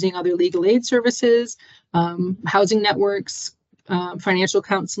you using other legal aid services, housing networks, financial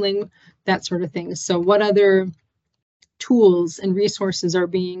counseling, that sort of thing? So what other tools and resources are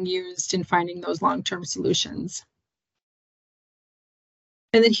being used in finding those long-term solutions?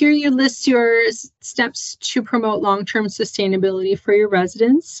 And then here you list your steps to promote long-term sustainability for your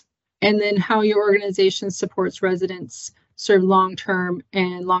residents, and then how your organization supports residents serve long-term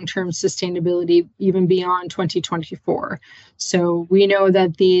and long-term sustainability even beyond 2024. So we know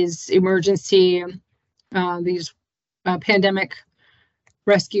that these emergency, pandemic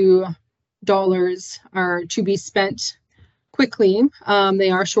rescue dollars are to be spent quickly.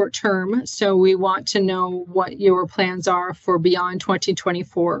 They are short-term, so we want to know what your plans are for beyond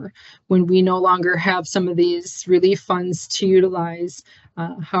 2024 when we no longer have some of these relief funds to utilize.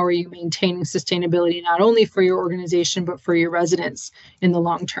 How are you maintaining sustainability not only for your organization but for your residents in the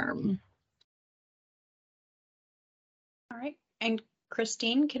long term? All right, and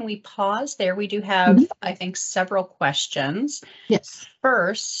Christine, can we pause there? We do have, I think, several questions. Yes.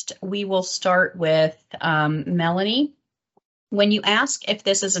 First, we will start with Melanie. When you ask if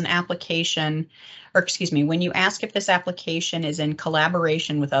this is an application, or excuse me, when you ask if this application is in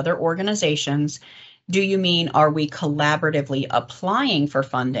collaboration with other organizations, do you mean, are we collaboratively applying for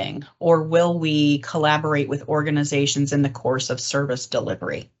funding, or will we collaborate with organizations in the course of service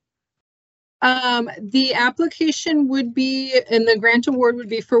delivery? The application would be, and the grant award would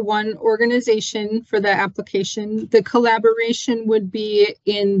be for one organization for the application. The collaboration would be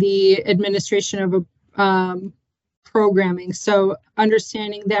in the administration of a programming. So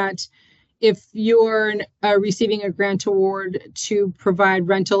understanding that if you're receiving a grant award to provide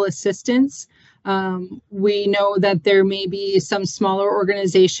rental assistance, we know that there may be some smaller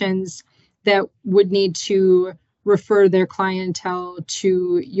organizations that would need to refer their clientele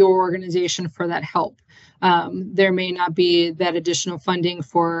to your organization for that help. There may not be that additional funding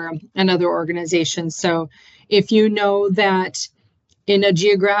for another organization. So if you know that in a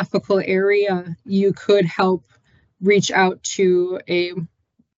geographical area, you could help reach out to a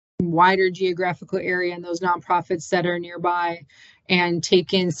wider geographical area and those nonprofits that are nearby and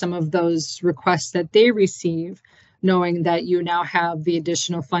take in some of those requests that they receive, knowing that you now have the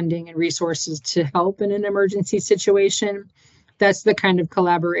additional funding and resources to help in an emergency situation. That's the kind of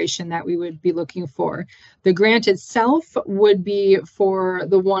collaboration that we would be looking for. The grant itself would be for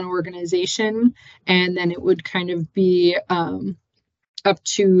the one organization, and then it would kind of be up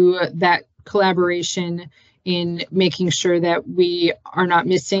to that collaboration in making sure that we are not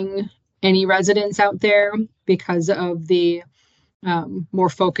missing any residents out there because of the more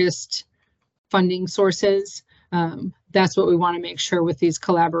focused funding sources. That's what we want to make sure with these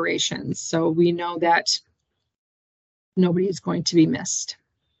collaborations. So we know that nobody is going to be missed.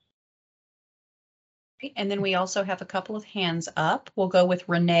 And then we also have a couple of hands up. We'll go with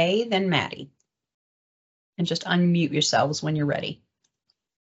Renee, then Maddie. And just unmute yourselves when you're ready.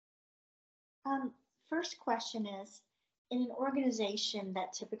 First question is, in an organization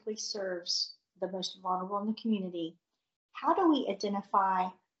that typically serves the most vulnerable in the community, how do we identify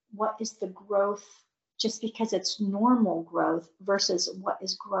what is the growth just because it's normal growth versus what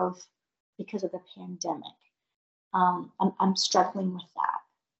is growth because of the pandemic. I'm struggling with that.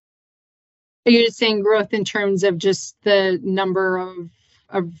 Are you just saying growth in terms of just the number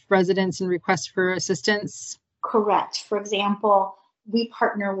of residents and requests for assistance? Correct. For example, we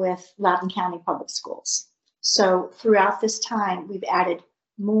partner with Loudoun County Public Schools. So throughout this time, we've added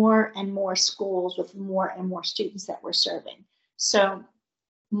more and more schools with more and more students that we're serving. So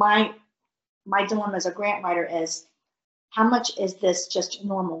my dilemma as a grant writer is, how much is this just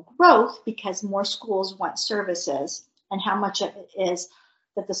normal growth because more schools want services, and how much of it is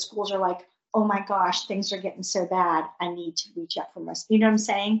that the schools are like, oh my gosh, things are getting so bad, I need to reach out for us. You know what I'm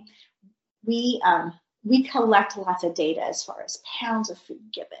saying? We collect lots of data as far as pounds of food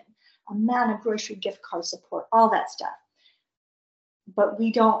given, amount of grocery gift card support, all that stuff. But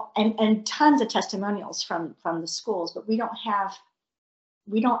we don't, and tons of testimonials from the schools, but we don't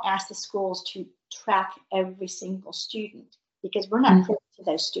ask the schools to track every single student because we're not privy to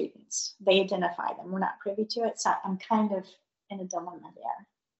those students. They identify them. We're not privy to it. So I'm kind of in a dilemma there.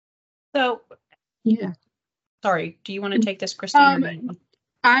 So, Yeah. sorry, do you want to take this, Christine?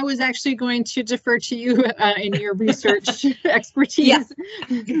 I was actually going to defer to you in your research expertise.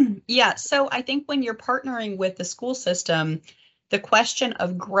 Yeah, so I think when you're partnering with the school system, the question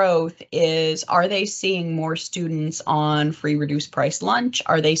of growth is, are they seeing more students on free reduced price lunch?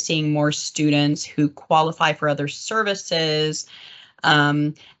 Are they seeing more students who qualify for other services?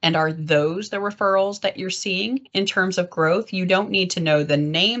 And are those the referrals that you're seeing in terms of growth? You don't need to know the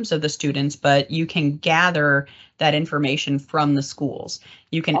names of the students, but you can gather that information from the schools.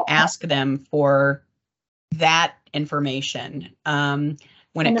 You can ask them for that information when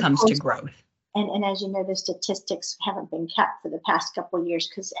it comes to growth. And as you know, the statistics haven't been kept for the past couple of years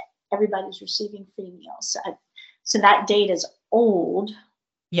because everybody's receiving free meals. So that data is old.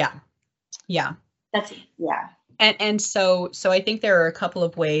 Yeah. And so I think there are a couple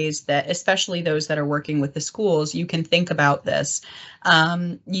of ways that, especially those that are working with the schools, you can think about this.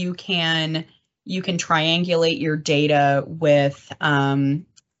 You can triangulate your data with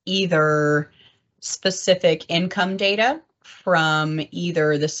either specific income data from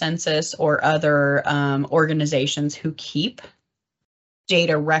either the census or other organizations who keep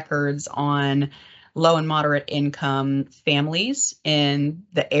data records on low and moderate income families in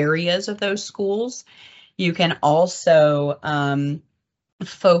the areas of those schools. You can also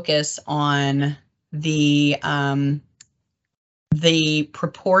focus on the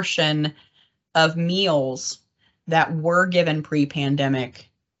proportion of meals that were given pre-pandemic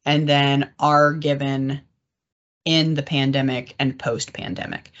and then are given in the pandemic and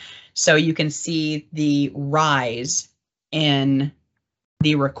post-pandemic. So you can see the rise in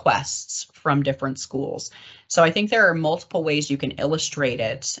the requests from different schools. So I think there are multiple ways you can illustrate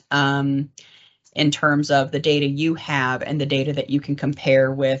it in terms of the data you have and the data that you can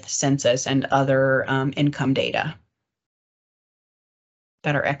compare with census and other income data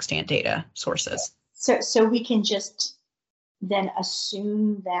that are extant data sources. So we can just then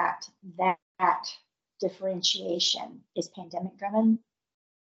assume that differentiation is pandemic driven?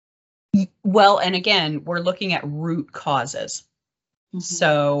 Well, and again, we're looking at root causes. Mm-hmm.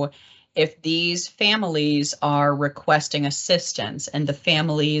 So if these families are requesting assistance and the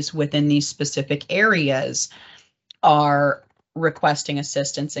families within these specific areas are requesting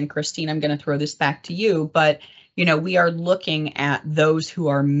assistance, and Christine, I'm going to throw this back to you, but we are looking at those who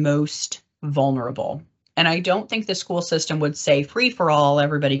are most vulnerable. And I don't think the school system would say free for all,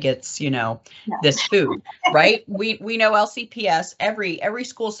 everybody gets, this food, right? We know LCPS, every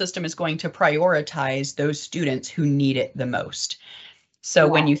school system is going to prioritize those students who need it the most. So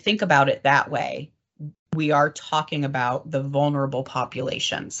when you think about it that way, we are talking about the vulnerable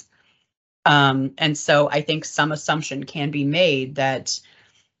populations. And so I think some assumption can be made that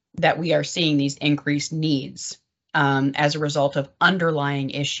we are seeing these increased needs as a result of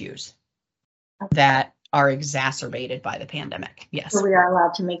underlying issues that are exacerbated by the pandemic. Yes. So we are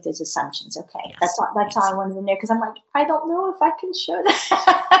allowed to make those assumptions. Okay. Yes. That's all I wanted to know, because I'm like, I don't know if I can show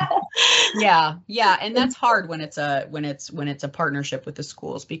that. Yeah. And that's hard when it's a partnership with the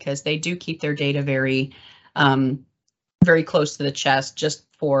schools, because they do keep their data very, very close to the chest, just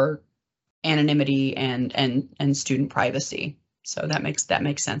for anonymity and student privacy. So that makes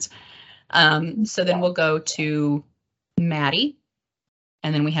sense. So then we'll go to Maddie,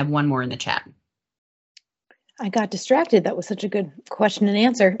 and then we have one more in the chat. I got distracted. That was such a good question and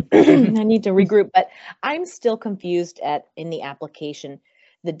answer. I need to regroup, but I'm still confused in the application,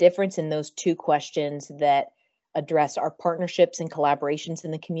 the difference in those two questions that address our partnerships and collaborations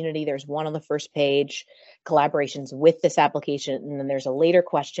in the community. There's one on the first page, collaborations with this application, and then there's a later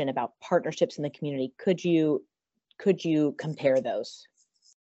question about partnerships in the community. Could you compare those?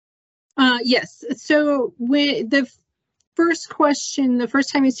 Yes. So when the first question, the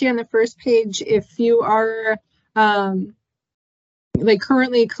first time you see on the first page, if you are like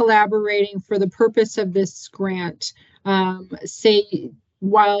currently collaborating for the purpose of this grant, say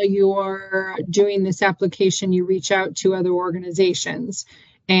while you are doing this application, you reach out to other organizations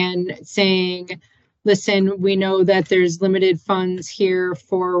and saying, listen, we know that there's limited funds here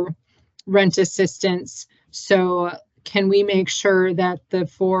for rent assistance. So can we make sure that the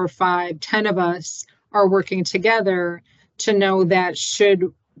 4, 5, 10 of us are working together to know that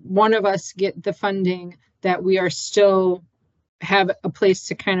should one of us get the funding, that we are still have a place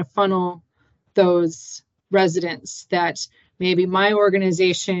to kind of funnel those residents, that maybe my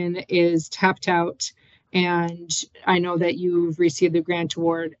organization is tapped out and I know that you've received the grant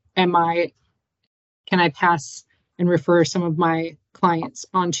award. Can I pass and refer some of my clients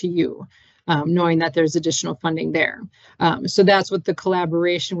onto you, knowing that there's additional funding there? So that's what the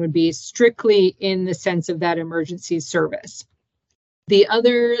collaboration would be, strictly in the sense of that emergency service. The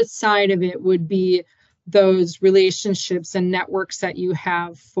other side of it would be those relationships and networks that you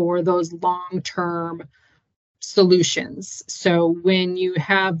have for those long-term solutions. So when you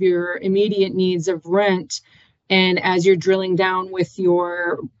have your immediate needs of rent, and as you're drilling down with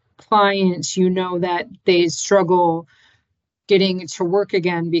your clients, you know that they struggle getting to work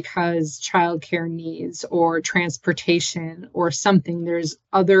again because childcare needs or transportation or something. There's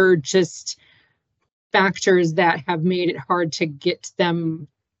other just factors that have made it hard to get them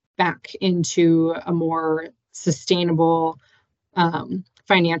back into a more sustainable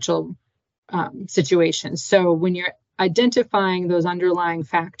financial situation. So when you're identifying those underlying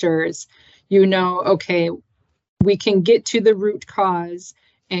factors, you know, okay, we can get to the root cause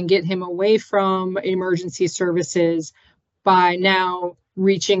and get him away from emergency services by now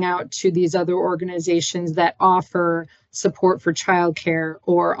reaching out to these other organizations that offer support for childcare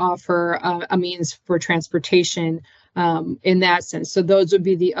or offer a means for transportation in that sense. So those would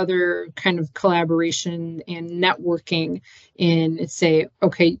be the other kind of collaboration and networking in, say,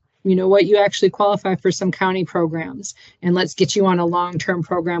 okay, you know what, you actually qualify for some county programs, and let's get you on a long-term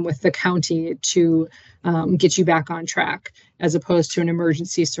program with the county to get you back on track, as opposed to an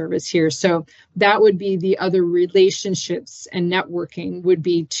emergency service here. So that would be the other relationships and networking, would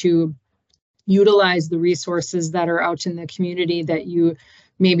be to utilize the resources that are out in the community that you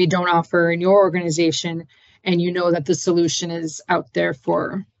maybe don't offer in your organization, and you know that the solution is out there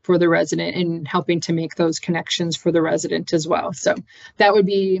for the resident, and helping to make those connections for the resident as well. So that would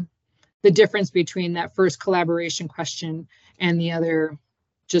be the difference between that first collaboration question and the other,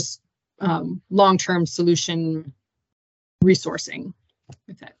 just long-term solution resourcing.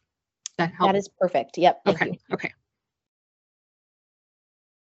 If that helps. That is perfect. Yep. Thank you. Okay.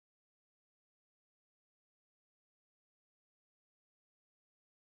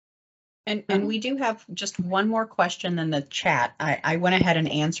 And we do have just one more question in the chat. I went ahead and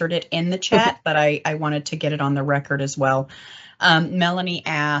answered it in the chat, but I wanted to get it on the record as well. Melanie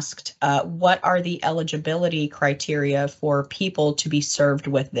asked, what are the eligibility criteria for people to be served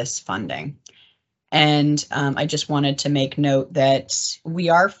with this funding? And I just wanted to make note that we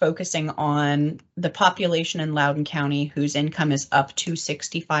are focusing on the population in Loudoun County whose income is up to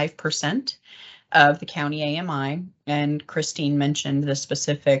 65% of the county AMI, and Christine mentioned the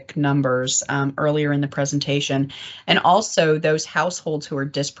specific numbers earlier in the presentation, and also those households who are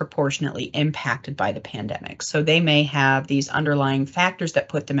disproportionately impacted by the pandemic. So they may have these underlying factors that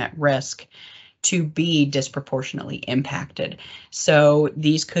put them at risk to be disproportionately impacted. So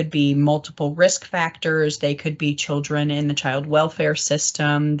these could be multiple risk factors. They could be children in the child welfare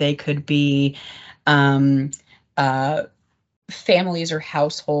system. They could be families or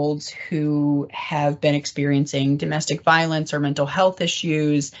households who have been experiencing domestic violence or mental health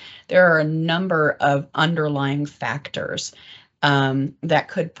issues. There are a number of underlying factors that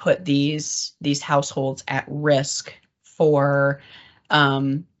could put these households at risk for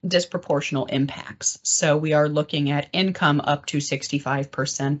disproportional impacts. So we are looking at income up to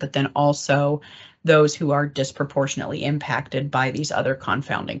 65%, but then also those who are disproportionately impacted by these other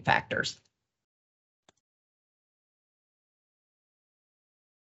confounding factors.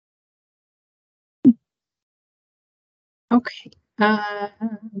 Okay. I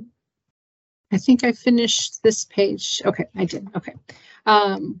think I finished this page. Okay, I did. Okay.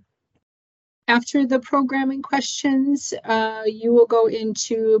 After the programming questions, you will go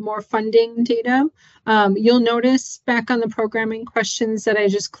into more funding data. You'll notice back on the programming questions that I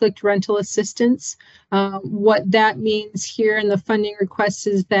just clicked rental assistance. What that means here in the funding request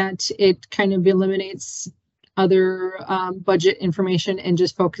is that it kind of eliminates other budget information and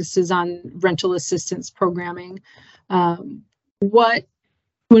just focuses on rental assistance programming. When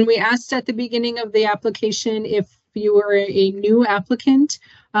we asked at the beginning of the application if you were a new applicant,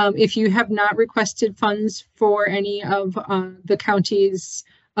 if you have not requested funds for any of the county's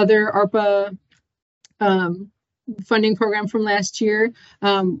other ARPA funding program from last year,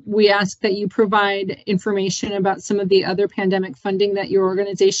 we ask that you provide information about some of the other pandemic funding that your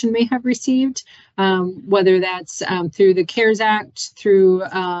organization may have received, whether that's through the CARES Act, through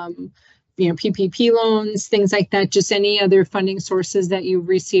PPP loans, things like that, just any other funding sources that you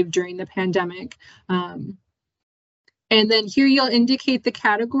received during the pandemic. And then here you'll indicate the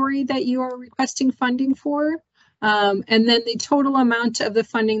category that you are requesting funding for, and then the total amount of the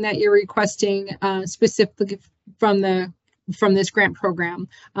funding that you're requesting specifically from this grant program.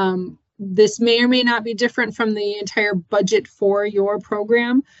 This may or may not be different from the entire budget for your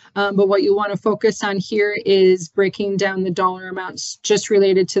program, but what you want to focus on here is breaking down the dollar amounts just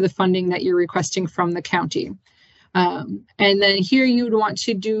related to the funding that you're requesting from the county. And then here you would want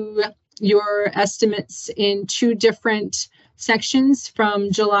to do your estimates in 2 different sections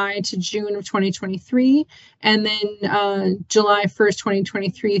from July to June of 2023, and then July 1st,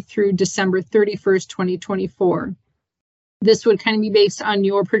 2023 through December 31st, 2024. This would kind of be based on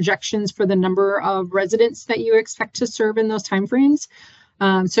your projections for the number of residents that you expect to serve in those timeframes.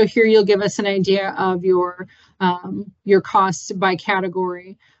 So here you'll give us an idea of your costs by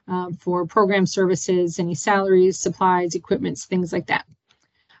category for program services, any salaries, supplies, equipments, things like that.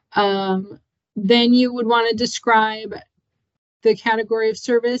 Then you would want to describe the category of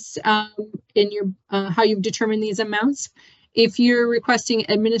service in your how you've determined these amounts. If you're requesting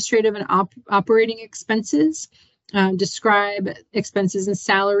administrative and operating expenses, describe expenses and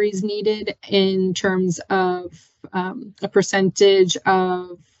salaries needed in terms of a percentage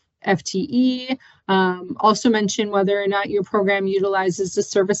of FTE. Also mention whether or not your program utilizes the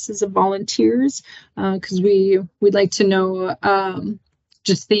services of volunteers, because we'd like to know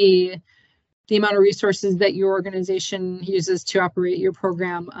just the amount of resources that your organization uses to operate your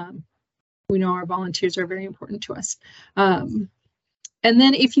program. We know our volunteers are very important to us. And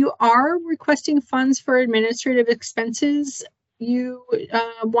then if you are requesting funds for administrative expenses, you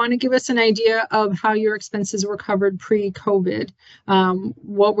want to give us an idea of how your expenses were covered pre-COVID.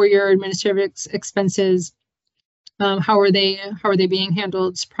 What were your administrative expenses? How are they being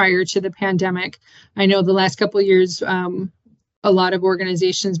handled prior to the pandemic? I know the last couple of years, a lot of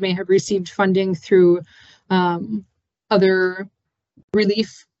organizations may have received funding through other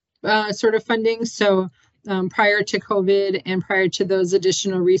relief sort of funding. So prior to COVID and prior to those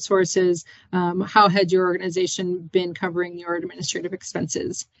additional resources, how had your organization been covering your administrative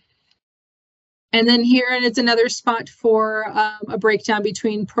expenses? And then here is another spot for a breakdown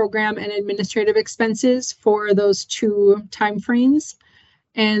between program and administrative expenses for those 2 timeframes.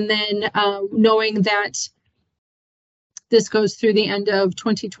 And then knowing that this goes through the end of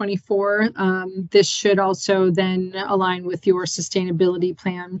 2024. This should also then align with your sustainability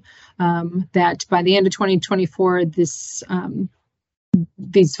plan, that by the end of 2024, these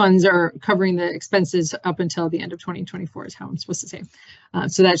funds are covering the expenses up until the end of 2024 is how I'm supposed to say.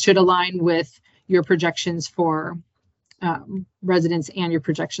 So that should align with your projections for residents and your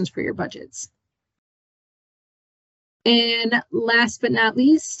projections for your budgets. And last but not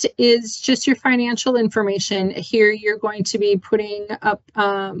least is just your financial information. Here you're going to be putting up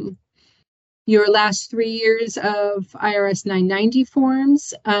your last 3 years of IRS 990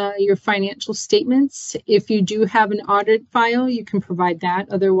 forms, your financial statements. If you do have an audit file, you can provide that.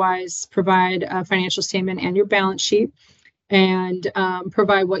 Otherwise, provide a financial statement and your balance sheet, and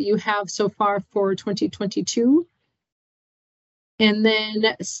provide what you have so far for 2022. And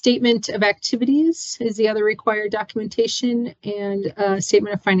then statement of activities is the other required documentation, and a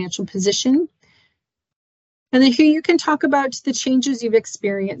statement of financial position. And then here you can talk about the changes you've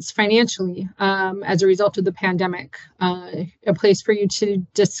experienced financially as a result of the pandemic. A place for you to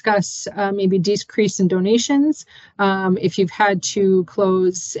discuss maybe decrease in donations, if you've had to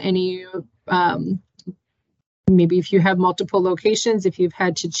close any, maybe if you have multiple locations, if you've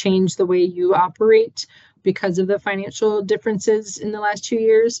had to change the way you operate because of the financial differences in the last 2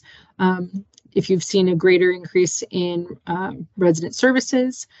 years, if you've seen a greater increase in resident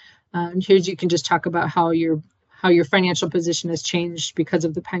services. Here you can just talk about how your financial position has changed because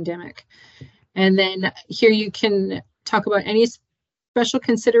of the pandemic. And then here you can talk about any special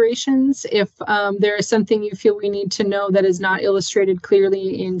considerations. If there is something you feel we need to know that is not illustrated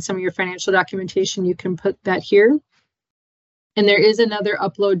clearly in some of your financial documentation, you can put that here. And there is another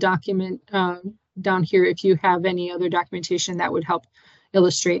upload document down here if you have any other documentation that would help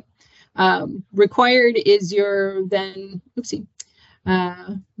illustrate. Required is your then,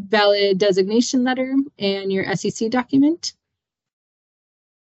 valid designation letter and your SEC document.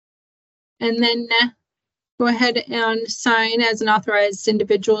 And then go ahead and sign as an authorized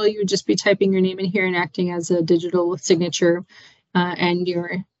individual. You would just be typing your name in here and acting as a digital signature and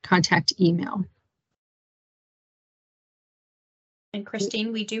your contact email. And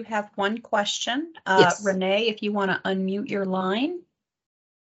Christine, we do have one question. Yes. Renee, if you want to unmute your line.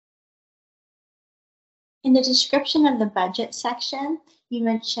 In the description of the budget section, you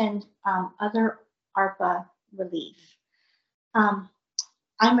mentioned other ARPA relief.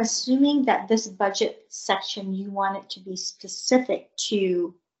 I'm assuming that this budget section, you want it to be specific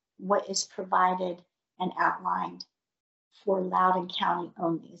to what is provided and outlined for Loudoun County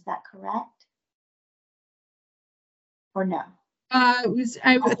only. Is that correct? Or no? I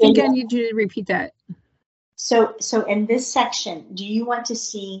think I need you to repeat that. So in this section, do you want to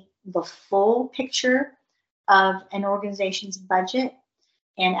see the full picture of an organization's budget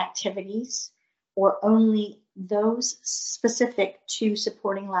and activities, or only those specific to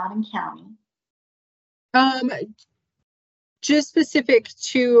supporting Loudoun County? Just specific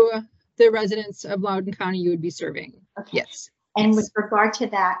to the residents of Loudoun County you would be serving. Okay. Yes. And yes. with regard to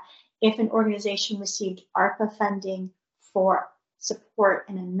that, if an organization received ARPA funding for support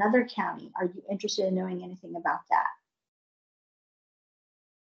in another county, are you interested in knowing anything about that?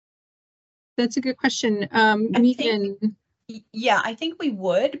 That's a good question. Yeah, I think we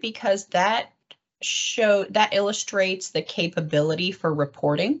would, because that illustrates the capability for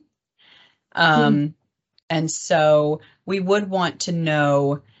reporting. And so we would want to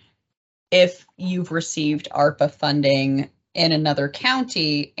know if you've received ARPA funding in another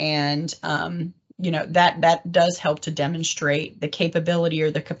county, and that does help to demonstrate the capability or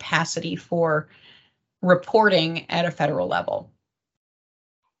the capacity for reporting at a federal level.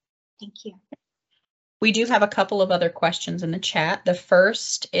 Thank you. We do have a couple of other questions in the chat. The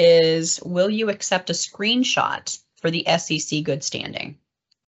first is, will you accept a screenshot for the SEC good standing?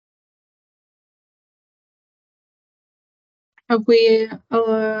 Have we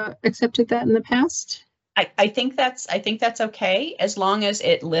accepted that in the past? I think that's okay, as long as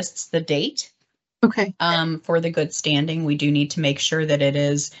it lists the date. Okay. For the good standing, we do need to make sure that it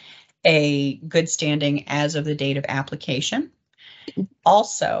is a good standing as of the date of application.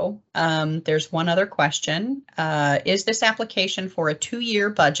 Also, there's one other question. Is this application for a 2-year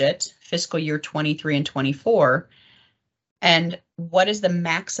budget, fiscal year 23 and 24? And what is the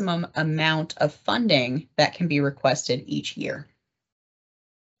maximum amount of funding that can be requested each year?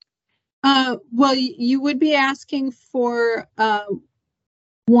 Well, you would be asking for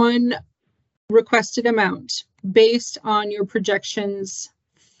one requested amount based on your projections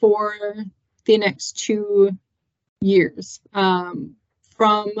for the next 2 years,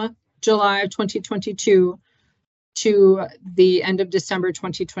 from July of 2022 to the end of December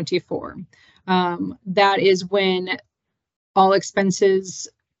 2024. That is when all expenses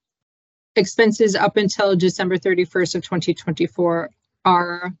up until December 31st of 2024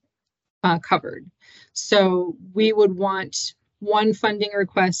 are covered. So we would want one funding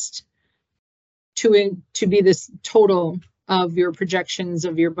request to be this total of your projections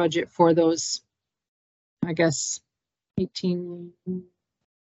of your budget for those, I guess,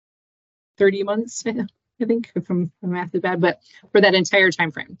 30 months, I think, if my math is bad, but for that entire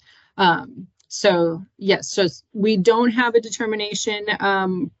time frame. So yes, so we don't have a determination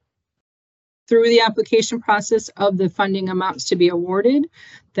through the application process of the funding amounts to be awarded.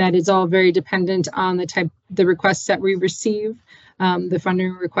 That is all very dependent on the requests that we receive, the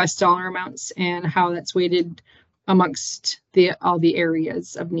funding request dollar amounts, and how that's weighted amongst all the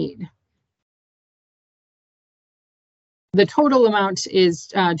areas of need. The total amount is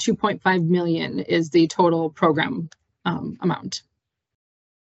 2.5 million is the total program amount.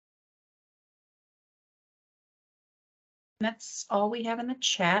 That's all we have in the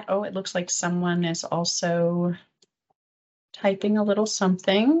chat. Oh, it looks like someone is also typing a little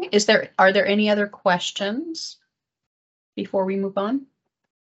something. Are there any other questions before we move on?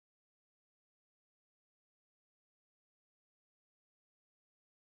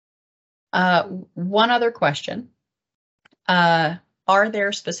 One other question. Are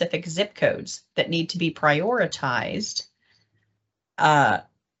there specific zip codes that need to be prioritized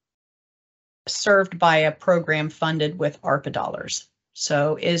served by a program funded with ARPA dollars?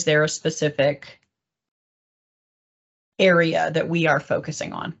 So is there a specific area that we are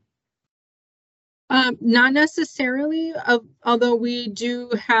focusing on? Not necessarily, although we do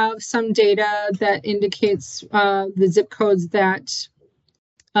have some data that indicates the zip codes that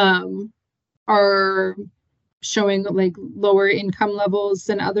are showing like lower income levels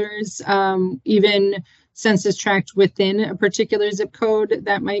than others, even census tract within a particular zip code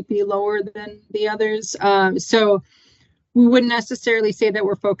that might be lower than the others. So we wouldn't necessarily say that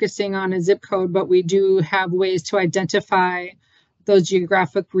we're focusing on a zip code, but we do have ways to identify those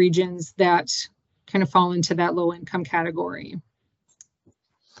geographic regions that kind of fall into that low income category.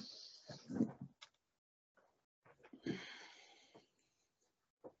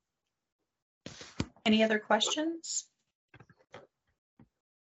 Any other questions?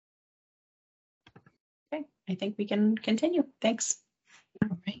 Okay, I think we can continue. Thanks.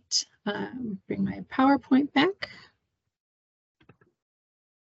 All right, bring my PowerPoint back.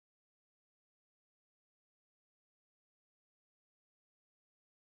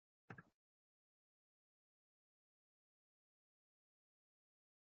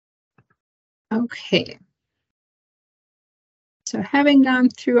 Okay. So having gone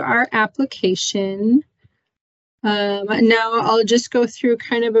through our application, now I'll just go through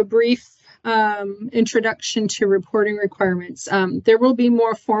kind of a brief introduction to reporting requirements. There will be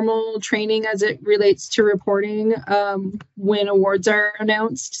more formal training as it relates to reporting when awards are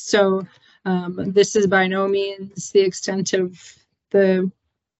announced. So this is by no means the extent of the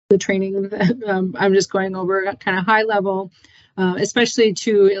training that I'm just going over at kind of high level, especially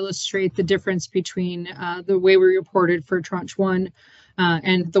to illustrate the difference between the way we reported for Tranche 1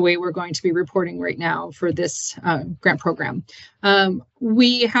 and the way we're going to be reporting right now for this grant program.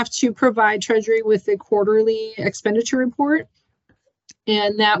 We have to provide Treasury with a quarterly expenditure report,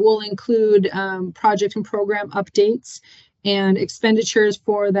 and that will include project and program updates and expenditures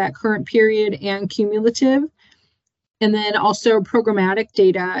for that current period and cumulative, and then also programmatic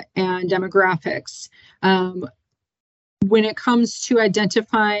data and demographics. When it comes to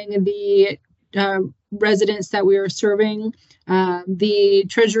identifying the residents that we are serving, the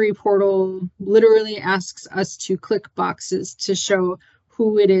Treasury portal literally asks us to click boxes to show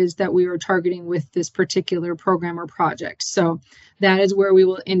who it is that we are targeting with this particular program or project. So that is where we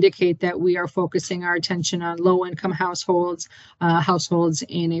will indicate that we are focusing our attention on low-income households, households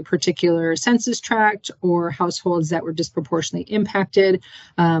in a particular census tract, or households that were disproportionately impacted.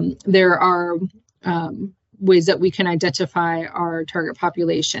 There are ways that we can identify our target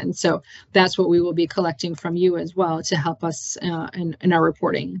population. So that's what we will be collecting from you as well to help us in our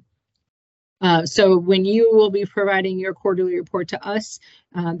reporting. So when you will be providing your quarterly report to us,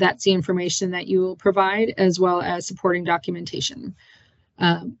 that's the information that you will provide, as well as supporting documentation.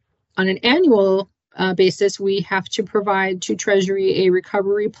 On an annual basis, we have to provide to Treasury a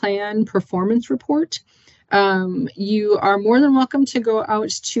recovery plan performance report. You are more than welcome to go out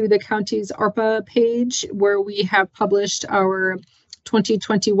to the county's ARPA page, where we have published our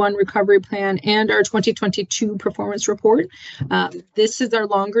 2021 recovery plan and our 2022 performance report. This is our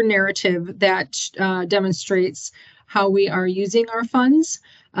longer narrative that demonstrates how we are using our funds,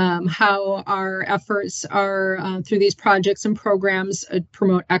 how our efforts are through these projects and programs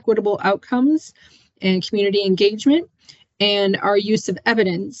promote equitable outcomes and community engagement, and our use of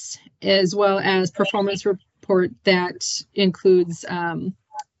evidence, as well as performance report that includes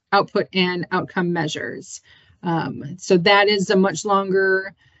output and outcome measures. So that is a much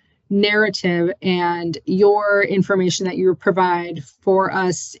longer narrative, and your information that you provide for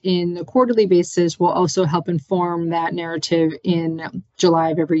us in the quarterly basis will also help inform that narrative in July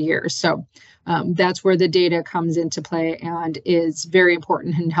of every year. So that's where the data comes into play and is very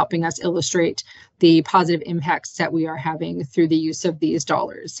important in helping us illustrate the positive impacts that we are having through the use of these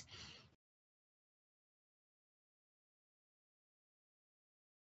dollars.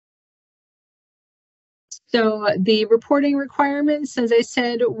 So the reporting requirements, as I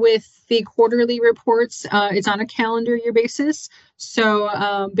said, with the quarterly reports, it's on a calendar year basis.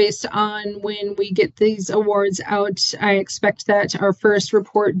 So based on when we get these awards out, I expect that our first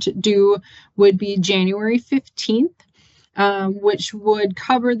report due would be January 15th, which would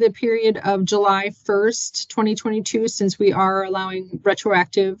cover the period of July 1st, 2022, since we are allowing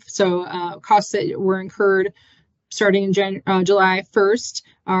retroactive. So costs that were incurred starting in July 1st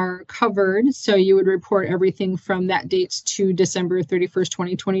are covered. So you would report everything from that date to December 31st,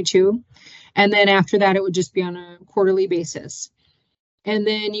 2022. And then after that, it would just be on a quarterly basis. And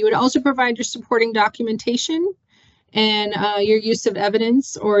then you would also provide your supporting documentation and your use of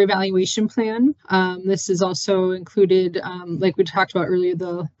evidence or evaluation plan. This is also included, like we talked about earlier,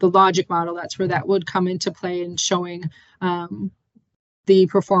 the logic model. That's where that would come into play in showing the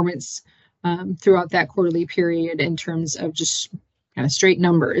performance throughout that quarterly period in terms of just kind of straight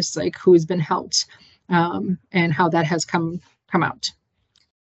numbers, like who's been helped and how that has come out.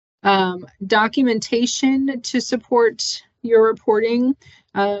 Documentation to support your reporting.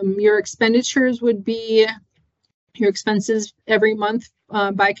 Your expenditures would be your expenses every month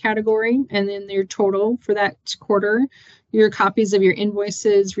by category, and then your total for that quarter, your copies of your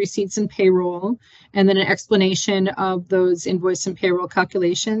invoices, receipts, and payroll, and then an explanation of those invoice and payroll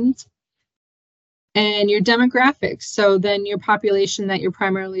calculations. And your demographics, so then your population that you're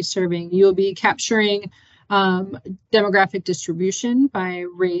primarily serving. You'll be capturing demographic distribution by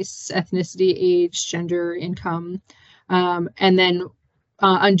race, ethnicity, age, gender, income, and then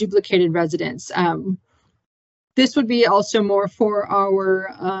unduplicated residents. This would be also more for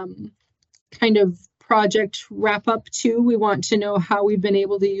our kind of project wrap up too. We want to know how we've been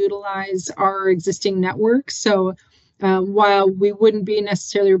able to utilize our existing network. So while we wouldn't be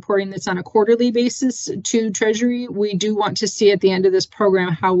necessarily reporting this on a quarterly basis to Treasury, we do want to see at the end of this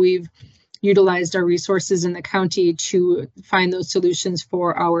program how we've utilized our resources in the county to find those solutions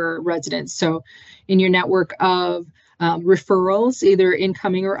for our residents. So in your network of referrals, either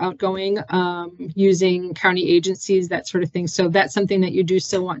incoming or outgoing, using county agencies, that sort of thing. So that's something that you do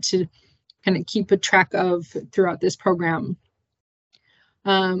still want to kind of keep a track of throughout this program.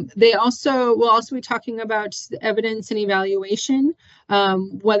 They also will also be talking about evidence and evaluation,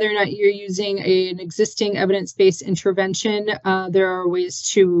 whether or not you're using an existing evidence-based intervention. There are ways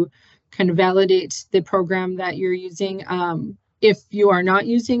to kind of validate the program that you're using. If you are not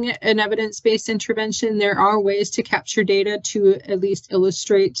using an evidence-based intervention, there are ways to capture data to at least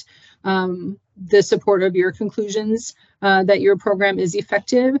illustrate the support of your conclusions that your program is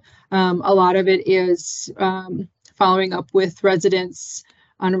effective. A lot of it is following up with residents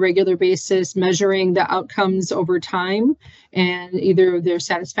on a regular basis, measuring the outcomes over time and either their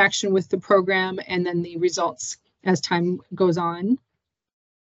satisfaction with the program and then the results as time goes on.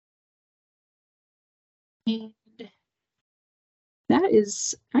 And that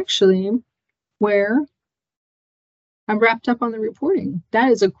is actually where I'm wrapped up on the reporting.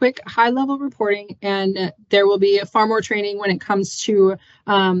 That is a quick high-level reporting, and there will be far more training when it comes to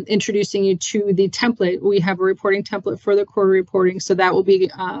introducing you to the template. We have a reporting template for the quarter reporting, so that will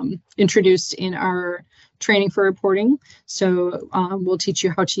be introduced in our training for reporting. So we'll teach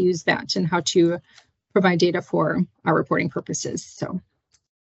you how to use that and how to provide data for our reporting purposes. So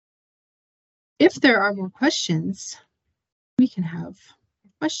if there are more questions, we can have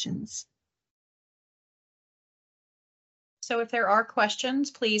questions. So if there are questions,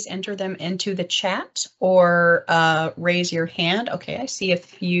 please enter them into the chat or raise your hand. Okay, I see a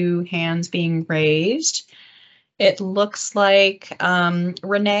few hands being raised. It looks like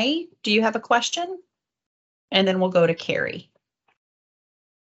Renee, do you have a question? And then we'll go to Carrie.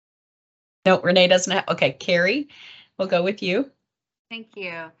 No, Renee doesn't have. Okay, Carrie, we'll go with you. Thank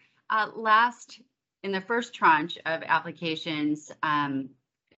you. In the first tranche of applications,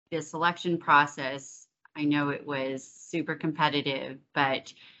 the selection process, I know it was super competitive,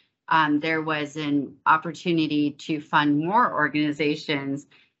 but there was an opportunity to fund more organizations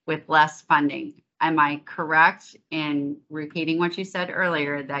with less funding. Am I correct in repeating what you said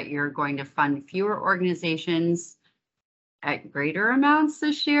earlier, that you're going to fund fewer organizations at greater amounts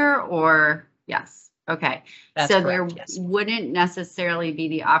this year, or yes? Okay. That's so correct, there yes. Wouldn't necessarily be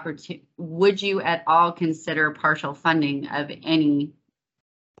the opportunity. Would you at all consider partial funding of any?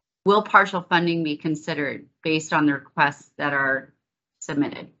 Will partial funding be considered based on the requests that are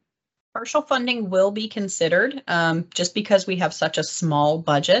submitted? Partial funding will be considered just because we have such a small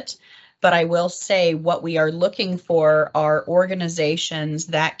budget. But I will say what we are looking for are organizations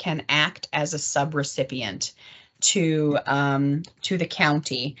that can act as a subrecipient to the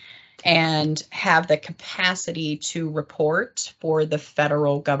county and have the capacity to report for the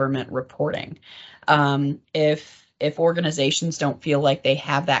federal government reporting. If organizations don't feel like they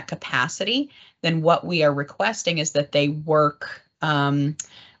have that capacity, then what we are requesting is that they work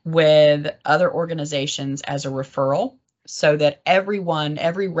with other organizations as a referral so that every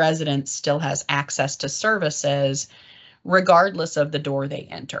resident still has access to services regardless of the door they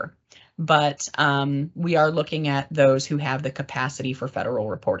enter. But we are looking at those who have the capacity for federal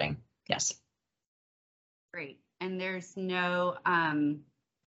reporting. Yes. Great. And there's no,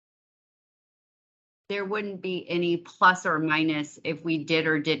 there wouldn't be any plus or minus if we did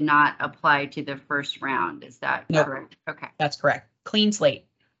or did not apply to the first round. Is that correct? Okay. That's correct. Clean slate.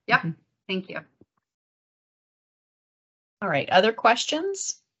 Yep. Mm-hmm. Thank you. All right. Other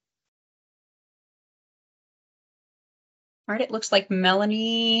questions? All right. It looks like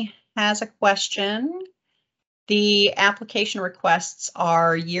Melanie has a question. The application requests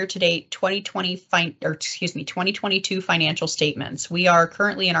are year-to-date 2022 financial statements. We are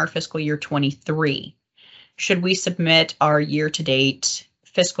currently in our fiscal year 23. Should we submit our year-to-date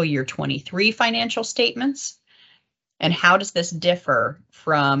fiscal year 23 financial statements? And how does this differ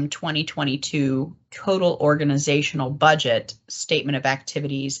from 2022 total organizational budget, statement of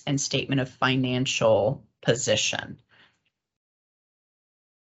activities, and statement of financial position?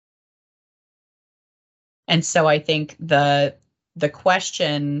 And so I think the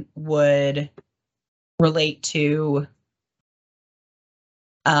question would relate to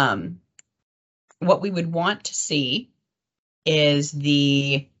what we would want to see is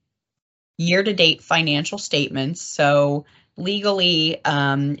the year-to-date financial statements. So legally,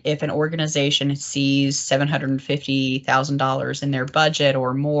 if an organization sees $750,000 in their budget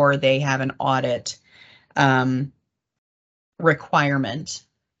or more, they have an audit requirement.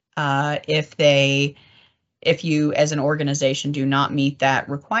 If you as an organization do not meet that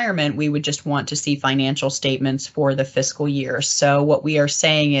requirement, we would just want to see financial statements for the fiscal year. So what we are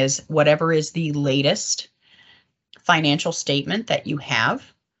saying is whatever is the latest financial statement that you have,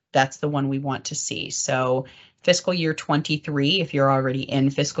 that's the one we want to see. So fiscal year 23, if you're already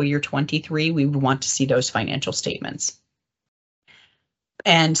in fiscal year 23, we would want to see those financial statements.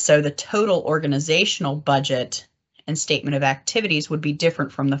 And so the total organizational budget and statement of activities would be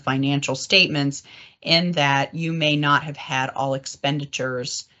different from the financial statements in that you may not have had all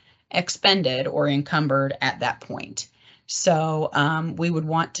expenditures expended or encumbered at that point. So we would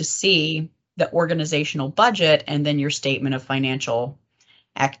want to see the organizational budget and then your statement of financial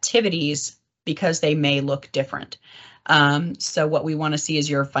activities because they may look different. So what we want to see is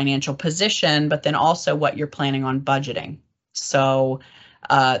your financial position, but then also what you're planning on budgeting. So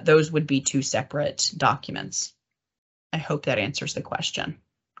those would be two separate documents. I hope that answers the question.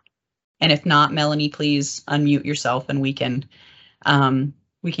 And if not, Melanie, please unmute yourself and we can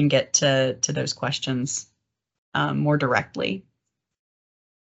get to those questions more directly.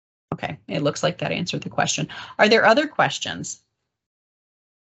 Okay, it looks like that answered the question. Are there other questions?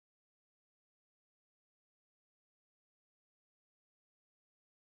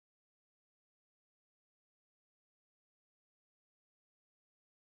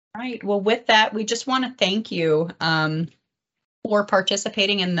 All right, well, with that, we just want to thank you for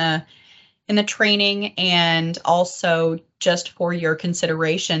participating in the training and also just for your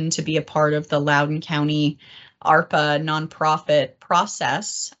consideration to be a part of the Loudoun County ARPA nonprofit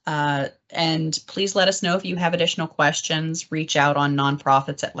process. And please let us know if you have additional questions. Reach out on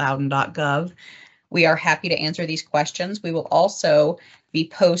nonprofits@loudoun.gov. We are happy to answer these questions. We will also be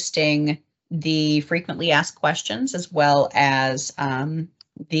posting the frequently asked questions as well as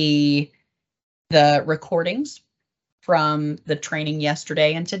the recordings from the training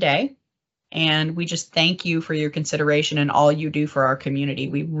yesterday and today. And we just thank you for your consideration and all you do for our community.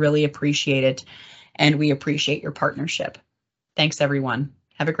 We really appreciate it, and we appreciate your partnership. Thanks, everyone.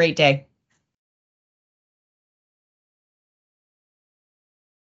 Have a great day.